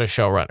without a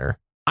showrunner.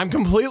 I'm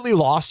completely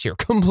lost here.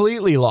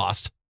 Completely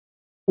lost.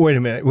 Wait a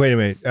minute.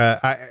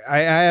 I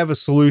have a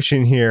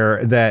solution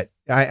here that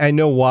I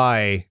know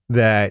why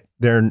that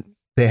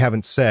they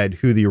haven't said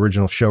who the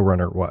original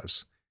showrunner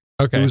was.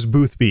 Okay. It was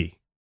Booth B.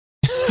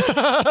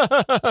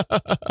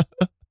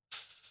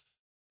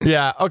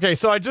 Yeah. Okay.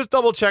 So I just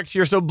double checked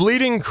here. So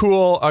Bleeding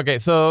Cool. Okay.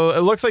 So it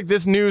looks like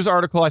this news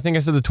article, I think I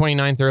said the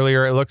 29th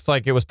earlier. It looks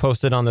like it was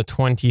posted on the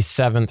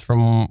 27th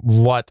from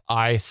what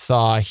I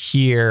saw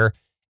here.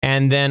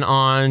 And then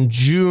on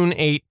June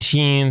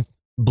 18th,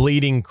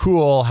 Bleeding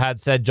Cool had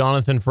said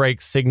Jonathan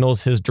Frakes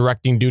signals his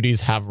directing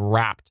duties have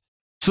wrapped.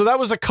 So that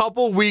was a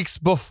couple weeks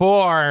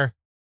before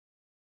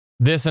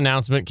this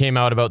announcement came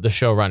out about the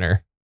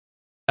showrunner.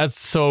 That's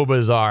so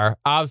bizarre.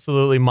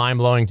 Absolutely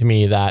mind-blowing to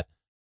me that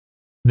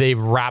they've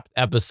wrapped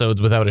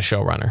episodes without a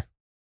showrunner.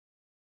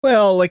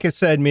 Well, like I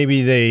said,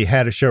 maybe they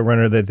had a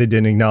showrunner that they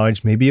didn't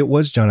acknowledge. Maybe it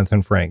was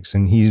Jonathan Frakes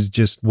and he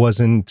just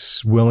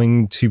wasn't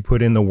willing to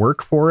put in the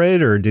work for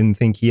it, or didn't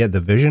think he had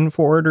the vision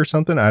for it or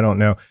something. I don't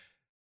know.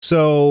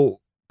 So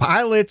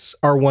pilots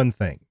are one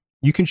thing.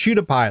 You can shoot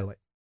a pilot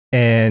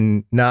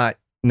and not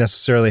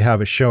necessarily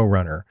have a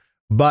showrunner.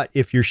 But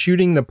if you're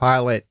shooting the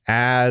pilot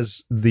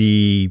as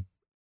the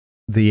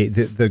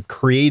the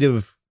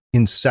creative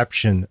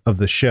inception of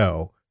the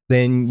show,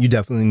 then you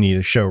definitely need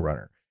a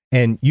showrunner.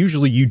 And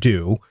usually you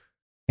do.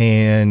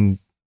 And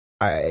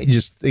I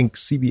just think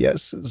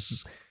CBS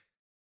is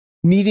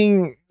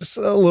needing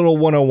a little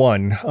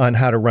 101 on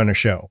how to run a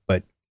show.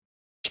 But,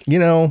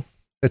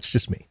 that's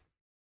just me.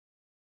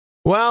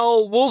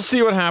 Well, we'll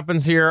see what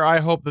happens here. I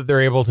hope that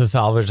they're able to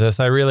salvage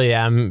this. I really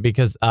am,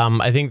 because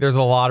I think there's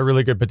a lot of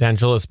really good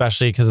potential,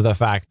 especially because of the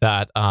fact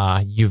that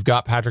you've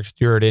got Patrick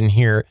Stewart in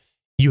here.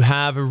 You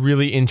have a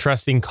really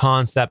interesting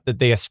concept that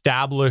they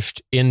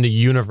established in the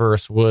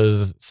universe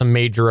was some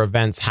major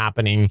events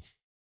happening.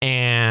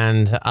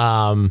 And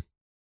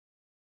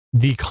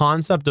the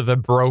concept of a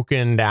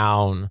broken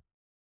down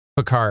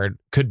Picard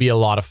could be a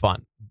lot of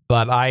fun.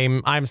 But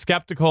I'm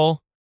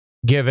skeptical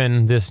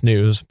given this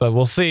news, but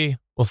we'll see.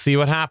 We'll see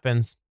what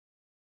happens.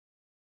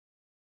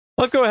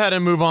 Let's go ahead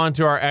and move on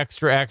to our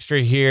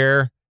extra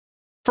here.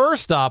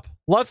 First up,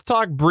 let's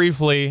talk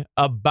briefly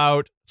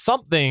about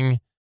something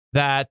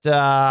that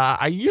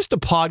I used to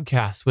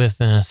podcast with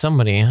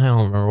somebody. I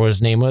don't remember what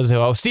his name was.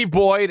 Oh, Steve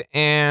Boyd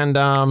and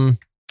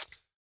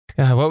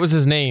what was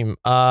his name?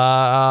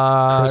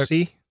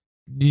 Chrissy?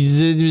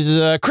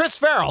 Chris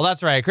Ferrell.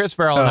 That's right. Chris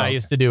Ferrell and I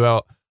used to do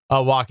a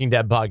Walking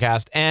Dead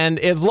podcast, and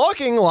it's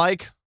looking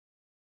like,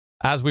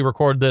 as we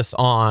record this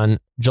on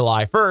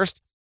July 1st,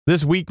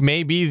 this week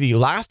may be the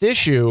last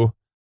issue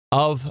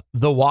of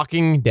the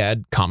Walking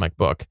Dead comic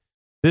book.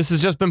 This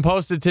has just been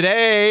posted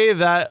today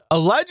that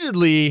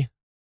allegedly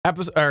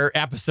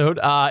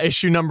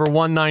issue number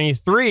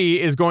 193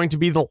 is going to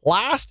be the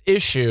last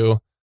issue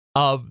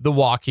of The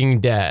Walking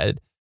Dead.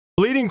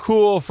 Bleeding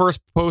Cool first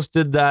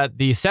posted that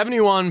the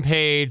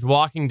 71-page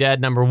Walking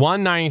Dead number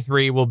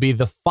 193 will be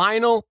the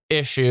final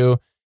issue,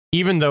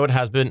 even though it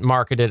has been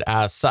marketed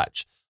as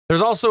such.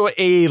 There's also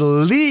a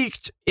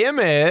leaked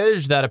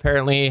image that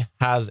apparently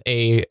has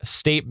a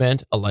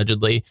statement,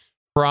 allegedly,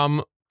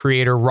 from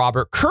creator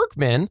Robert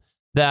Kirkman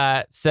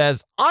that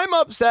says, I'm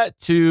upset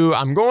too.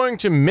 I'm going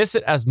to miss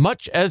it as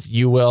much as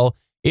you will,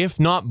 if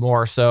not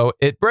more so.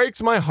 It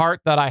breaks my heart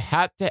that I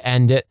had to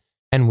end it,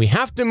 and we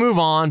have to move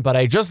on, but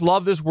I just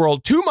love this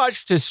world too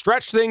much to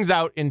stretch things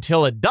out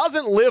until it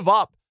doesn't live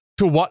up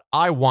to what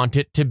I want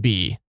it to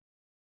be.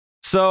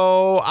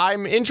 So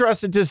I'm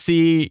interested to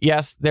see,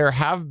 yes, there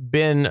have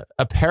been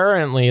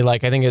apparently, I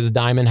think as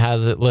Diamond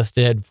has it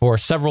listed, for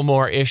several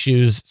more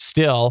issues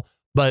still,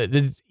 but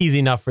it's easy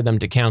enough for them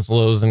to cancel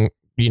those and,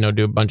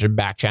 do a bunch of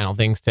back channel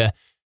things to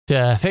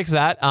fix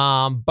that.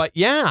 But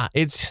yeah,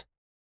 it's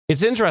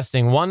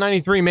interesting.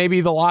 193 may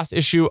be the last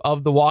issue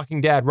of The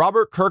Walking Dead.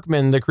 Robert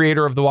Kirkman, the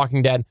creator of The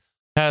Walking Dead,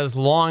 has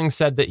long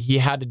said that he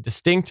had a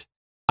distinct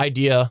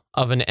idea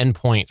of an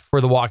endpoint for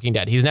The Walking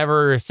Dead. He's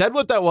never said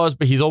what that was,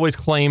 but he's always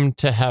claimed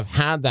to have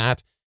had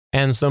that.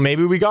 And so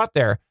maybe we got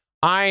there.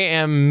 I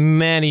am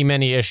many,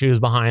 many issues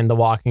behind The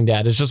Walking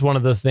Dead. It's just one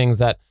of those things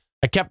that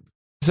I kept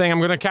saying, I'm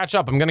going to catch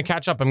up. I'm going to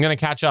catch up. I'm going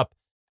to catch up.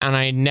 And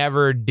I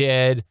never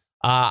did.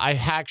 I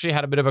actually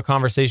had a bit of a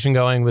conversation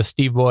going with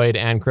Steve Boyd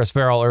and Chris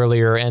Ferrell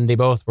earlier, and they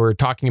both were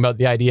talking about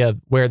the idea of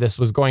where this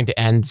was going to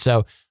end.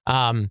 So,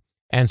 and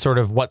sort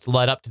of what's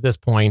led up to this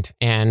point.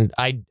 And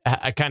I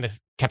kind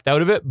of kept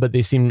out of it, but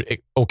they seemed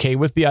okay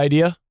with the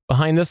idea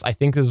behind this. I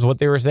think this is what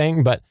they were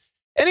saying. But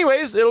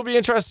anyways, it'll be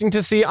interesting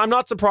to see. I'm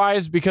not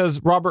surprised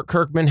because Robert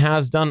Kirkman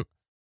has done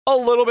a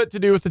little bit to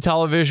do with the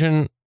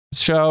television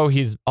show.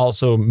 He's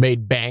also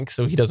made bank,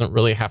 so he doesn't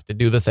really have to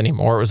do this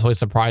anymore. It was always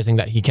surprising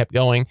that he kept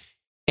going.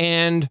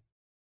 And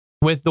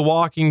with the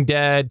Walking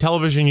Dead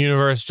television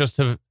universe just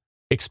have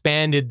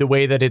expanded the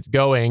way that it's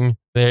going,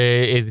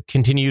 it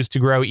continues to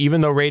grow.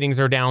 Even though ratings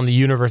are down, the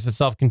universe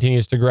itself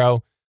continues to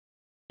grow.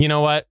 You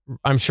know what?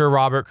 I'm sure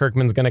Robert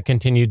Kirkman's going to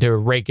continue to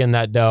rake in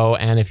that dough.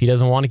 And if he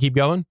doesn't want to keep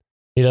going,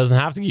 he doesn't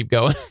have to keep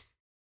going.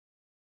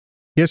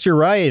 Yes, you're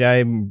right.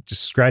 I'm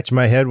just scratching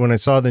my head when I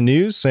saw the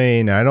news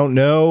saying, I don't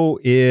know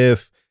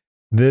if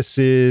this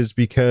is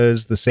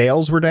because the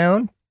sales were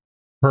down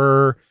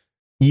per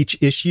each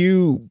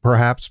issue,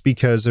 perhaps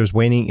because there's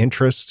waning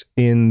interest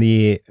in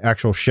the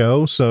actual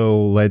show.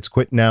 So let's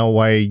quit now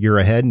while you're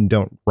ahead and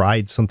don't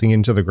ride something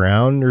into the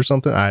ground or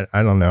something. I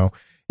don't know.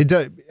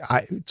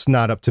 It's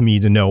not up to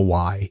me to know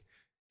why.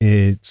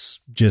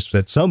 It's just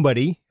that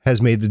somebody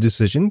has made the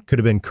decision. Could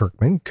have been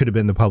Kirkman, could have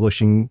been the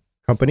publishing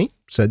company,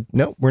 said,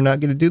 no, we're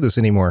not going to do this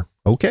anymore.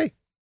 Okay.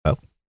 Well,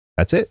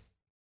 that's it.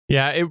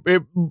 Yeah,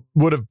 it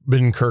would have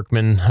been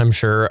Kirkman, I'm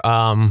sure.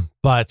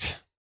 But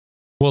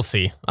we'll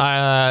see.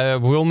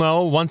 We'll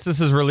know once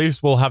this is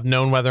released. We'll have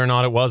known whether or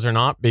not it was or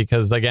not,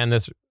 because again,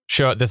 this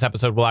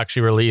episode will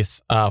actually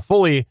release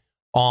fully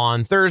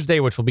on Thursday,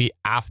 which will be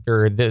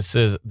after this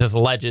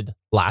alleged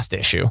last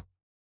issue.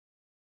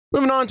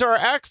 Moving on to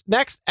our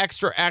next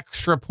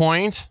extra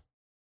point.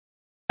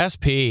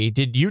 SP,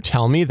 did you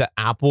tell me that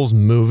Apple's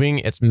moving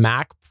its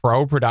Mac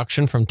Pro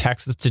production from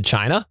Texas to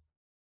China?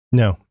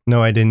 No,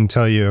 I didn't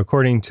tell you.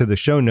 According to the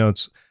show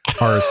notes,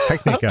 Ars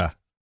Technica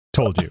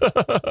told you.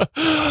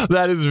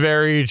 That is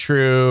very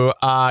true.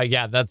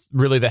 Yeah, that's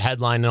really the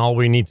headline and all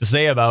we need to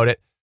say about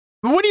it.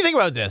 What do you think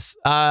about this?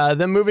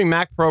 Them moving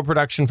Mac Pro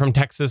production from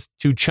Texas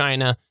to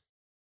China,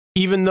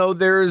 even though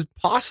there's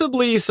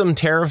possibly some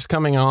tariffs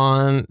coming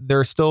on,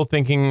 they're still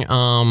thinking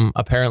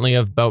apparently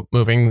about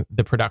moving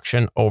the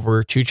production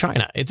over to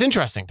China. It's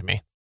interesting to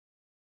me.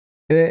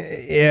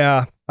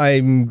 Yeah,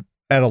 I'm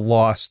at a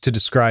loss to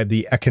describe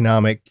the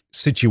economic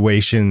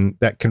situation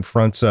that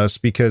confronts us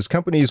because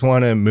companies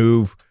want to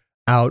move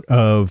out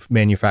of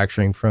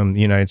manufacturing from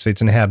the United States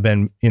and have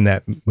been in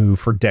that move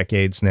for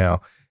decades now.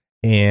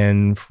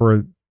 And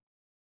for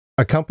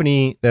a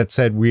company that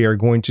said we are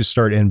going to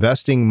start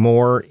investing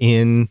more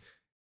in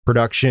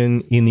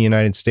production in the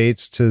United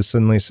States to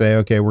suddenly say,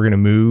 okay, we're going to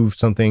move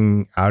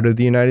something out of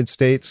the United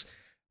States,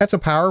 that's a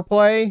power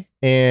play.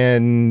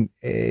 And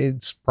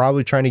it's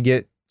probably trying to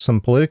get some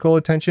political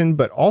attention,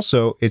 but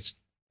also it's,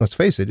 let's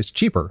face it, it's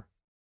cheaper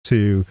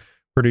to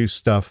produce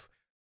stuff.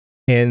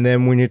 And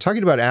then when you're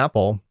talking about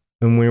Apple,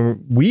 and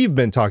we've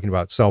been talking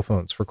about cell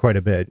phones for quite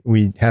a bit,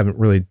 we haven't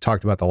really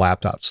talked about the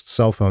laptops.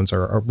 Cell phones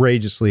are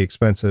outrageously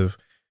expensive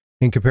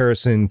in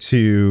comparison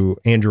to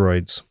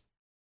Androids.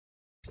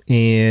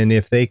 And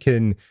if they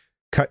can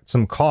cut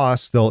some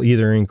costs, they'll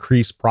either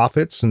increase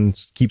profits and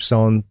keep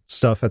selling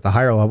stuff at the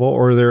higher level,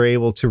 or they're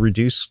able to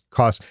reduce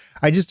costs.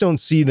 I just don't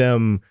see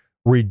them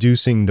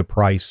reducing the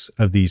price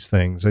of these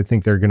things. I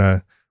think they're going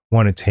to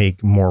want to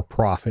take more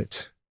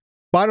profit.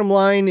 Bottom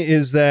line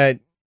is that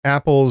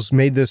Apple's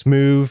made this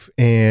move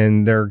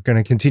and they're going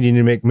to continue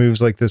to make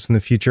moves like this in the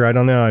future. I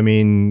don't know. I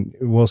mean,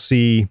 we'll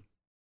see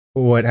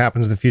what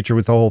happens in the future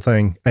with the whole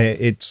thing.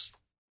 There's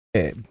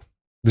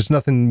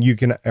nothing you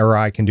can or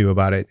I can do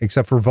about it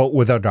except for vote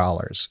with our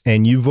dollars.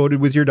 And you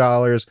voted with your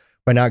dollars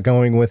by not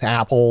going with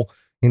Apple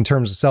in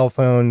terms of cell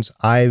phones.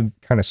 I'm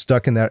kind of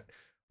stuck in that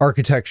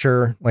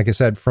architecture, like I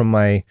said, from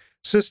my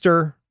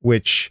sister,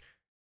 which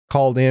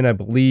called in, I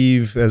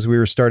believe, as we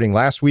were starting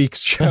last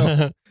week's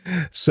show.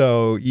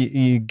 So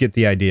you get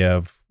the idea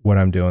of what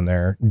I'm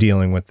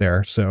dealing with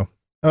there. So,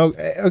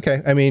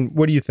 okay. I mean,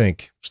 what do you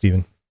think,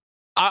 Stephen?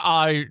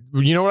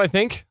 You know what I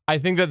think? I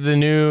think that the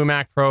new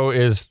Mac Pro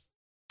is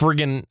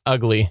friggin'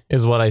 ugly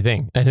is what I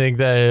think. I think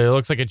that it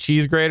looks like a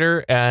cheese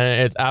grater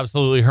and it's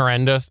absolutely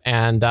horrendous.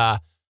 And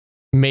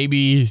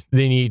maybe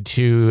they need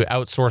to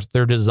outsource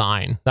their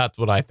design. That's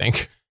what I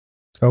think.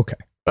 Okay.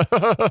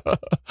 What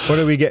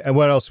do we get?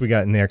 What else we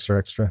got in the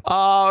extra?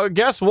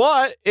 Guess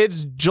what?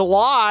 It's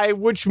July,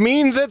 which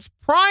means it's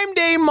Prime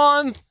Day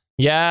month.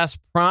 Yes,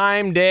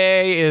 Prime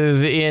Day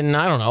is in,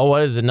 I don't know,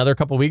 what is it, another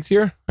couple weeks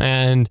here?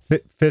 And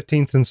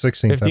 15th and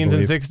 16th. 15th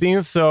and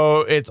 16th.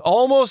 So it's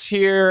almost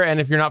here. And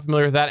if you're not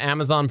familiar with that,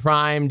 Amazon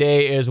Prime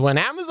Day is when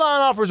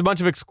Amazon offers a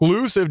bunch of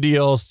exclusive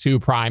deals to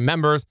Prime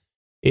members.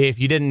 If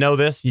you didn't know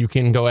this, you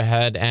can go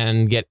ahead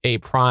and get a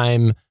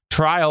Prime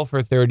trial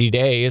for 30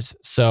 days.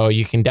 So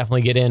you can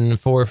definitely get in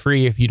for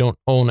free if you don't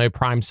own a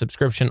Prime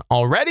subscription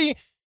already.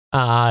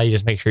 You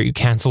just make sure you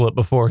cancel it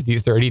before the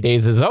 30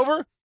 days is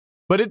over.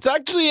 But it's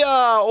actually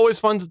always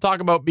fun to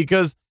talk about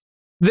because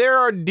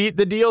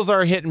the deals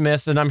are hit and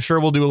miss, and I'm sure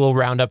we'll do a little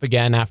roundup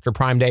again after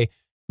Prime Day.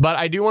 But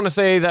I do want to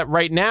say that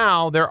right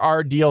now there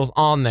are deals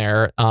on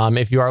there.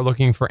 If you are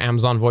looking for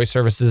Amazon Voice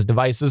Services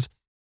devices,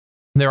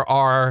 there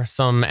are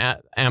some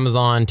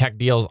Amazon tech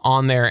deals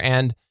on there.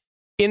 And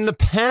in the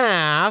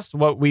past,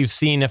 what we've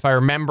seen, if I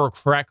remember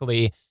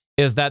correctly,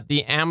 is that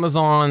the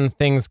Amazon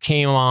things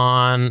came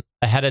on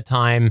ahead of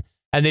time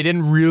and they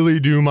didn't really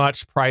do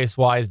much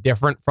price-wise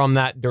different from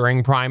that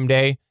during Prime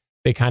Day.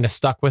 They kind of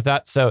stuck with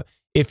that. So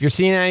if you're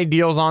seeing any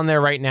deals on there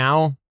right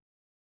now,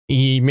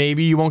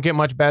 maybe you won't get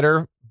much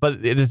better.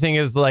 But the thing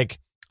is, like,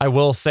 I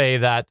will say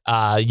that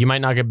you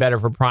might not get better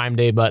for Prime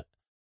Day, but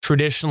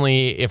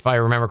traditionally, if I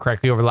remember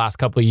correctly, over the last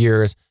couple of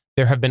years,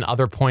 there have been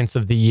other points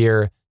of the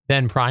year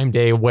than Prime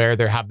Day where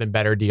there have been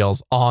better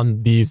deals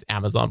on these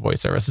Amazon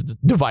Voice Services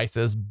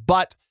devices.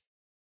 But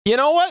you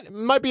know what? It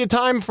might be a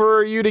time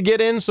for you to get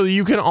in so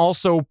you can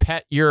also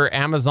pet your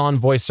Amazon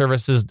Voice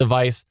Services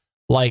device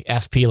like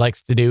SP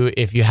likes to do.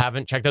 If you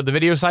haven't checked out the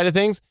video side of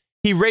things,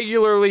 he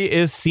regularly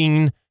is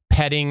seen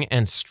petting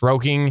and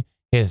stroking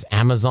his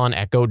Amazon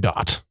Echo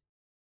Dot.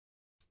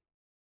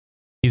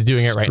 He's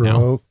doing it right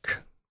now.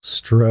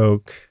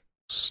 Stroke,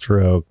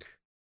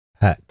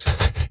 pet.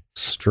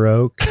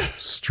 Stroke,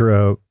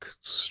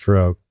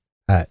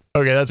 pet.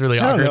 Okay, that's really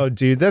awkward. I don't know,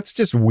 dude. That's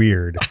just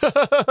weird.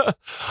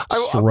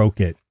 Stroke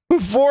it.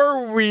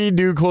 Before we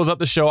do close up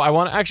the show, I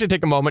want to actually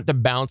take a moment to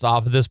bounce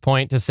off of this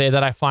point to say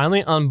that I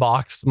finally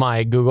unboxed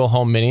my Google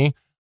Home Mini.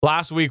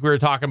 Last week, we were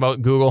talking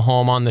about Google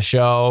Home on the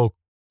show.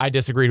 I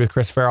disagreed with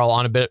Chris Ferrell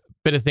on a bit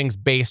of things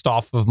based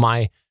off of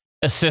my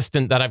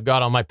assistant that I've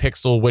got on my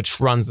Pixel, which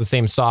runs the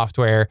same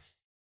software.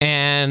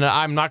 And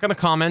I'm not going to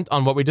comment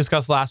on what we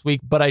discussed last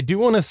week, but I do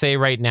want to say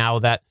right now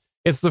that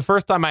it's the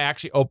first time I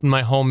actually opened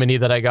my Home Mini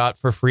that I got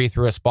for free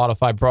through a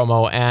Spotify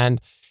promo.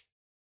 And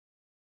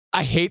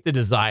I hate the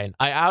design.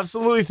 I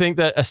absolutely think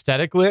that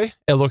aesthetically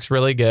it looks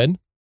really good,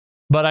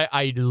 but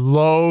I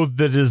loathe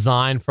the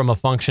design from a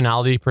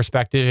functionality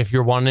perspective. If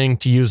you're wanting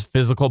to use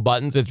physical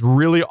buttons, it's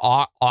really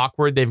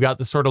awkward. They've got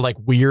this sort of like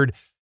weird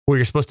where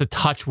you're supposed to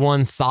touch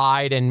one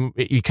side, and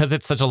because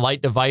it's such a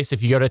light device,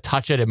 if you go to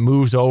touch it, it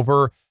moves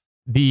over.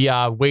 The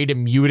way to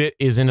mute it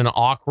is in an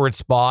awkward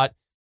spot.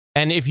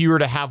 And if you were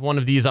to have one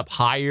of these up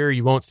higher,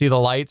 you won't see the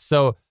lights.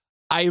 So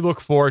I look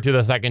forward to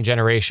the second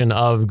generation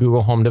of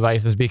Google Home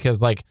devices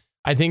because, like,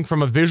 I think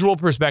from a visual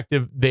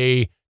perspective,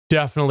 they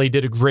definitely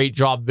did a great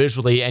job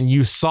visually. And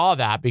you saw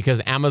that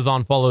because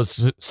Amazon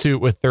follows suit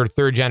with their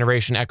third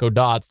generation Echo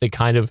Dots. They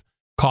kind of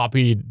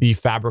copied the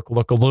fabric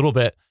look a little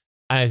bit.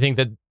 And I think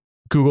that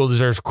Google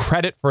deserves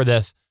credit for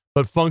this,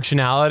 but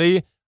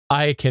functionality,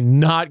 I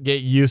cannot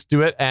get used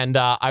to it. And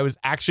I was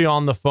actually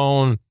on the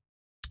phone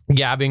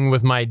gabbing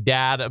with my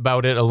dad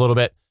about it a little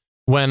bit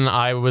when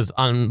I was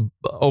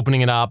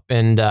opening it up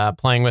and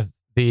playing with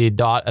the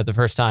Dot at the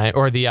first time,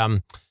 or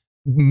the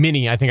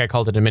Mini. I think I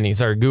called it a Mini.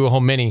 Sorry, Google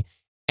Home Mini.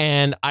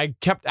 And I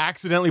kept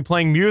accidentally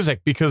playing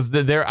music because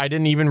I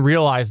didn't even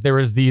realize there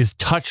was these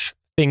touch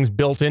things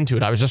built into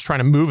it. I was just trying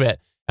to move it,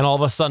 and all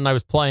of a sudden I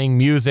was playing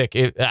music.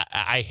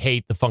 I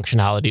hate the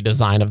functionality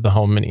design of the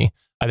Home Mini.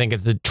 I think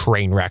it's a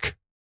train wreck.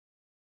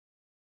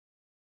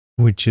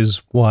 Which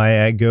is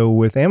why I go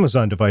with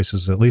Amazon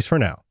devices, at least for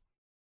now.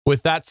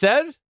 With that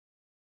said,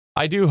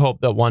 I do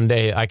hope that one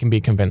day I can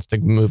be convinced to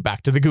move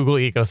back to the Google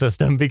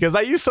ecosystem because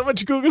I use so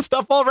much Google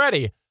stuff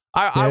already.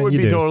 I would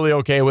be totally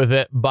okay with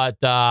it. But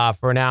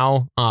for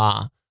now,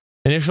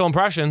 initial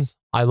impressions,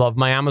 I love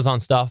my Amazon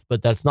stuff,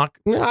 but that's not,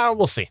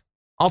 we'll see.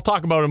 I'll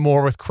talk about it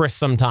more with Chris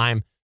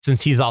sometime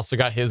since he's also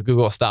got his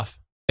Google stuff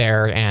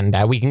there and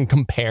we can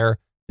compare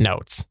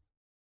notes.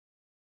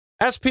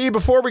 SP,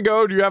 before we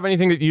go, do you have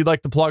anything that you'd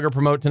like to plug or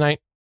promote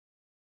tonight?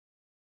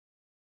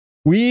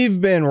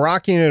 We've been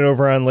rocking it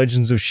over on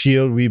Legends of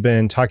S.H.I.E.L.D. We've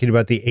been talking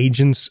about the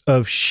Agents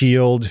of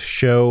S.H.I.E.L.D.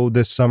 show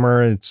this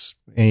summer. It's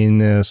in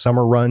the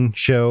summer run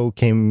show,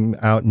 came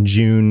out in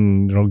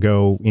June. It'll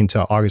go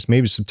into August,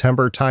 maybe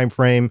September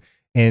timeframe.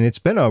 And it's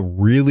been a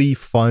really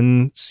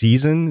fun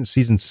season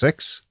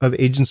 6 of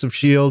Agents of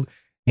S.H.I.E.L.D.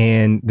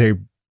 And they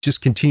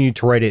just continue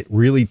to write it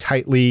really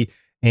tightly.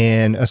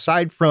 And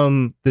aside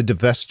from the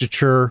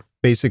divestiture,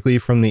 basically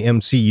from the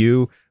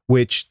MCU,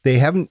 which they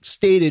haven't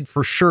stated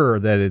for sure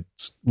that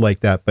it's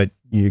like that, but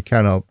you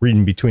kind of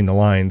reading between the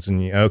lines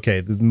and okay,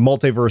 the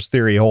multiverse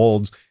theory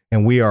holds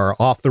and we are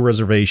off the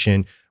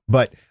reservation.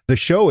 But the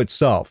show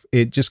itself,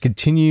 it just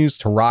continues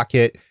to rock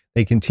it.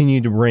 They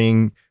continue to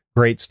bring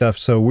great stuff.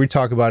 So we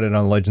talk about it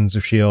on Legends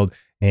of S.H.I.E.L.D.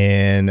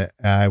 and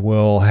I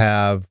will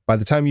have, by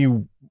the time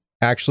you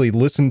actually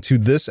listen to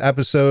this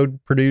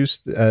episode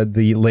produced,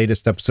 the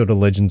latest episode of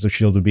Legends of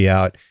S.H.I.E.L.D. will be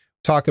out.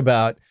 Talk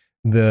about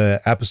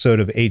the episode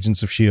of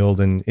Agents of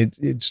S.H.I.E.L.D. and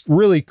it's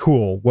really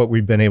cool what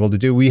we've been able to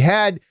do. We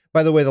had,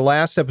 by the way, the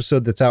last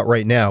episode that's out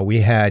right now, we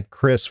had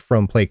Chris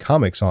from Play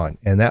Comics on,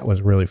 and that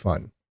was really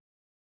fun.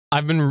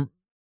 I've been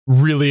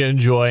really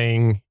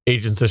enjoying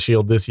Agents of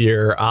S.H.I.E.L.D. this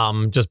year,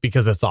 just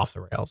because it's off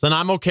the rails, and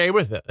I'm okay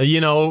with it.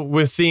 You know,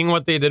 with seeing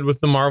what they did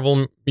with the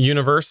Marvel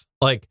universe,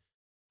 like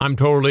I'm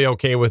totally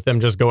okay with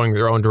them just going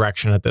their own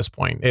direction at this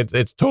point.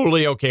 It's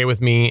totally okay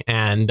with me,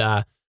 and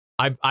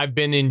I've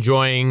been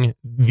enjoying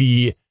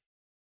the,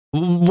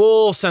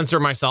 we'll censor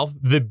myself,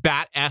 the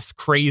bat-esque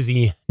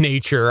crazy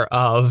nature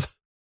of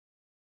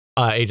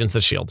Agents of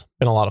S.H.I.E.L.D.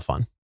 Been a lot of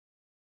fun.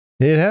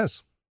 It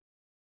has.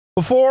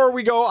 Before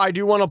we go, I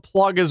do want to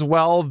plug as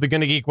well the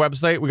Gonna Geek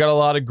website. We got a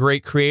lot of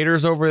great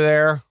creators over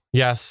there.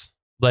 Yes,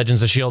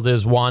 Legends of S.H.I.E.L.D.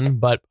 is one,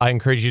 but I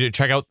encourage you to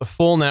check out the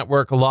full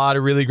network. A lot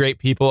of really great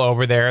people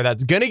over there.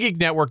 That's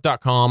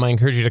GonnaGeekNetwork.com. I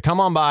encourage you to come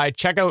on by,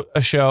 check out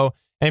a show.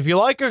 And if you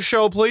like a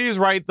show, please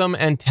write them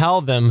and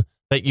tell them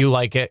that you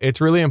like it.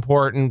 It's really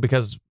important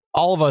because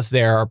all of us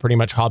there are pretty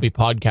much hobby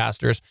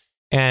podcasters.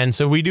 And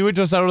so we do it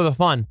just out of the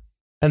fun.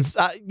 And,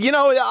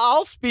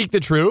 I'll speak the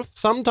truth.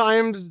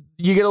 Sometimes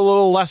you get a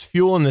little less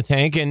fuel in the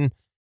tank and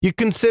you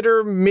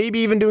consider maybe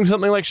even doing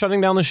something like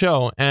shutting down the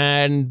show.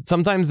 And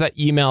sometimes that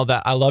email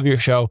that I love your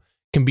show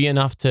can be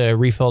enough to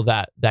refill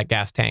that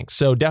gas tank.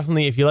 So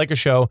definitely, if you like a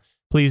show,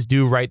 please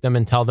do write them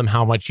and tell them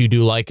how much you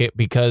do like it,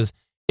 because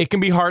it can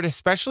be hard,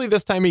 especially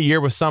this time of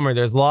year with summer.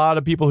 There's a lot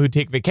of people who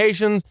take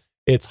vacations.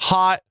 It's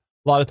hot.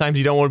 A lot of times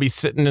you don't want to be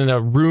sitting in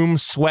a room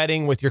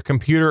sweating with your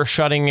computer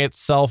shutting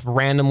itself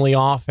randomly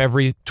off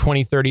every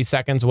 20, 30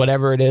 seconds,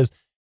 whatever it is.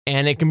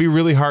 And it can be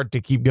really hard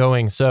to keep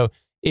going. So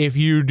if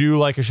you do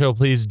like a show,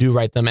 please do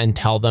write them and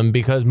tell them,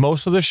 because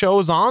most of the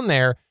shows on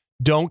there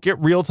don't get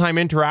real-time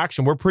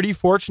interaction. We're pretty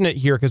fortunate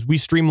here because we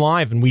stream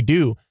live and we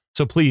do.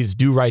 So please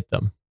do write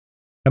them.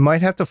 I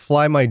might have to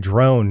fly my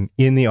drone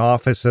in the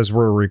office as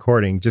we're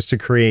recording just to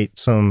create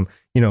some,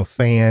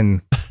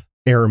 fan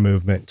air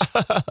movement.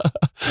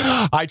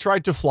 I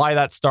tried to fly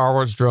that Star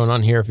Wars drone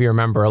on here, if you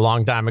remember, a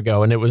long time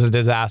ago, and it was a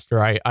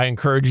disaster. I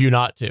encourage you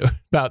not to.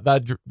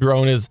 That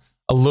drone is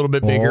a little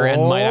bit bigger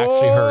and might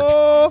actually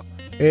hurt.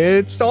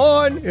 It's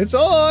on.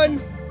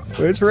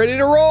 It's ready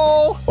to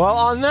roll. Well,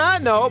 on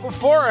that note,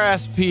 before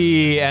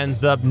SP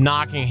ends up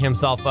knocking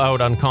himself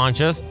out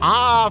unconscious,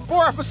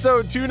 for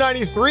episode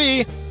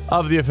 293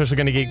 of the official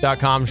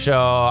GonnaGeek.com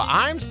show,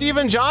 I'm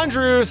Stephen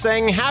Jondrew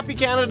saying Happy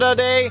Canada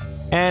Day.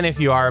 And if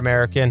you are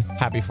American,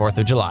 happy 4th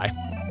of July.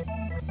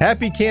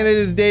 Happy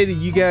Canada Day to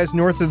you guys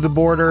north of the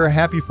border.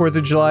 Happy 4th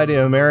of July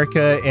to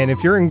America. And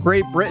if you're in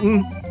Great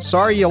Britain,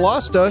 sorry you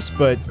lost us,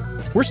 but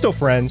we're still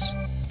friends.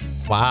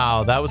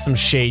 Wow, that was some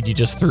shade you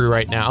just threw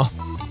right now.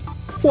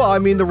 Well, I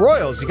mean, the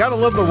Royals. You gotta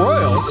love the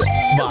Royals.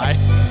 Bye.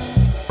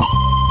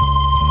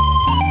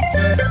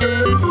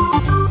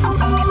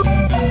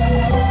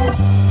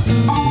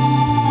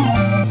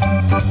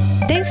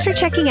 Thanks for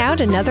checking out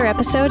another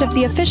episode of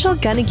the official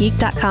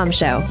GonnaGeek.com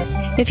show.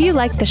 If you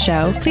like the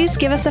show, please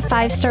give us a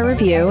 5-star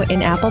review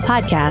in Apple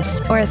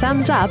Podcasts or a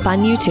thumbs up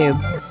on YouTube.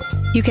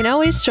 You can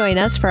always join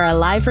us for our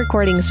live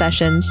recording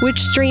sessions, which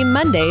stream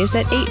Mondays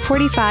at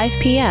 8:45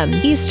 p.m.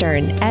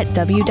 Eastern at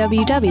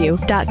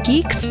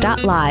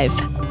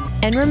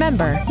www.geeks.live. And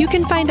remember, you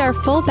can find our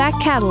full back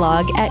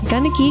catalog at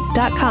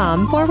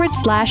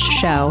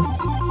GonnaGeek.com/show.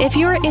 If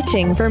you're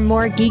itching for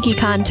more geeky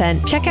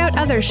content, check out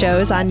other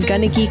shows on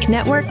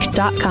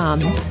GonnaGeekNetwork.com.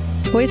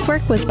 Voice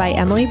work was by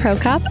Emily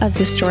Prokop of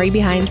the Story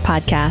Behind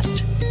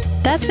podcast.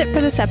 That's it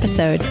for this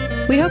episode.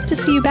 We hope to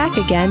see you back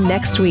again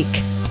next week.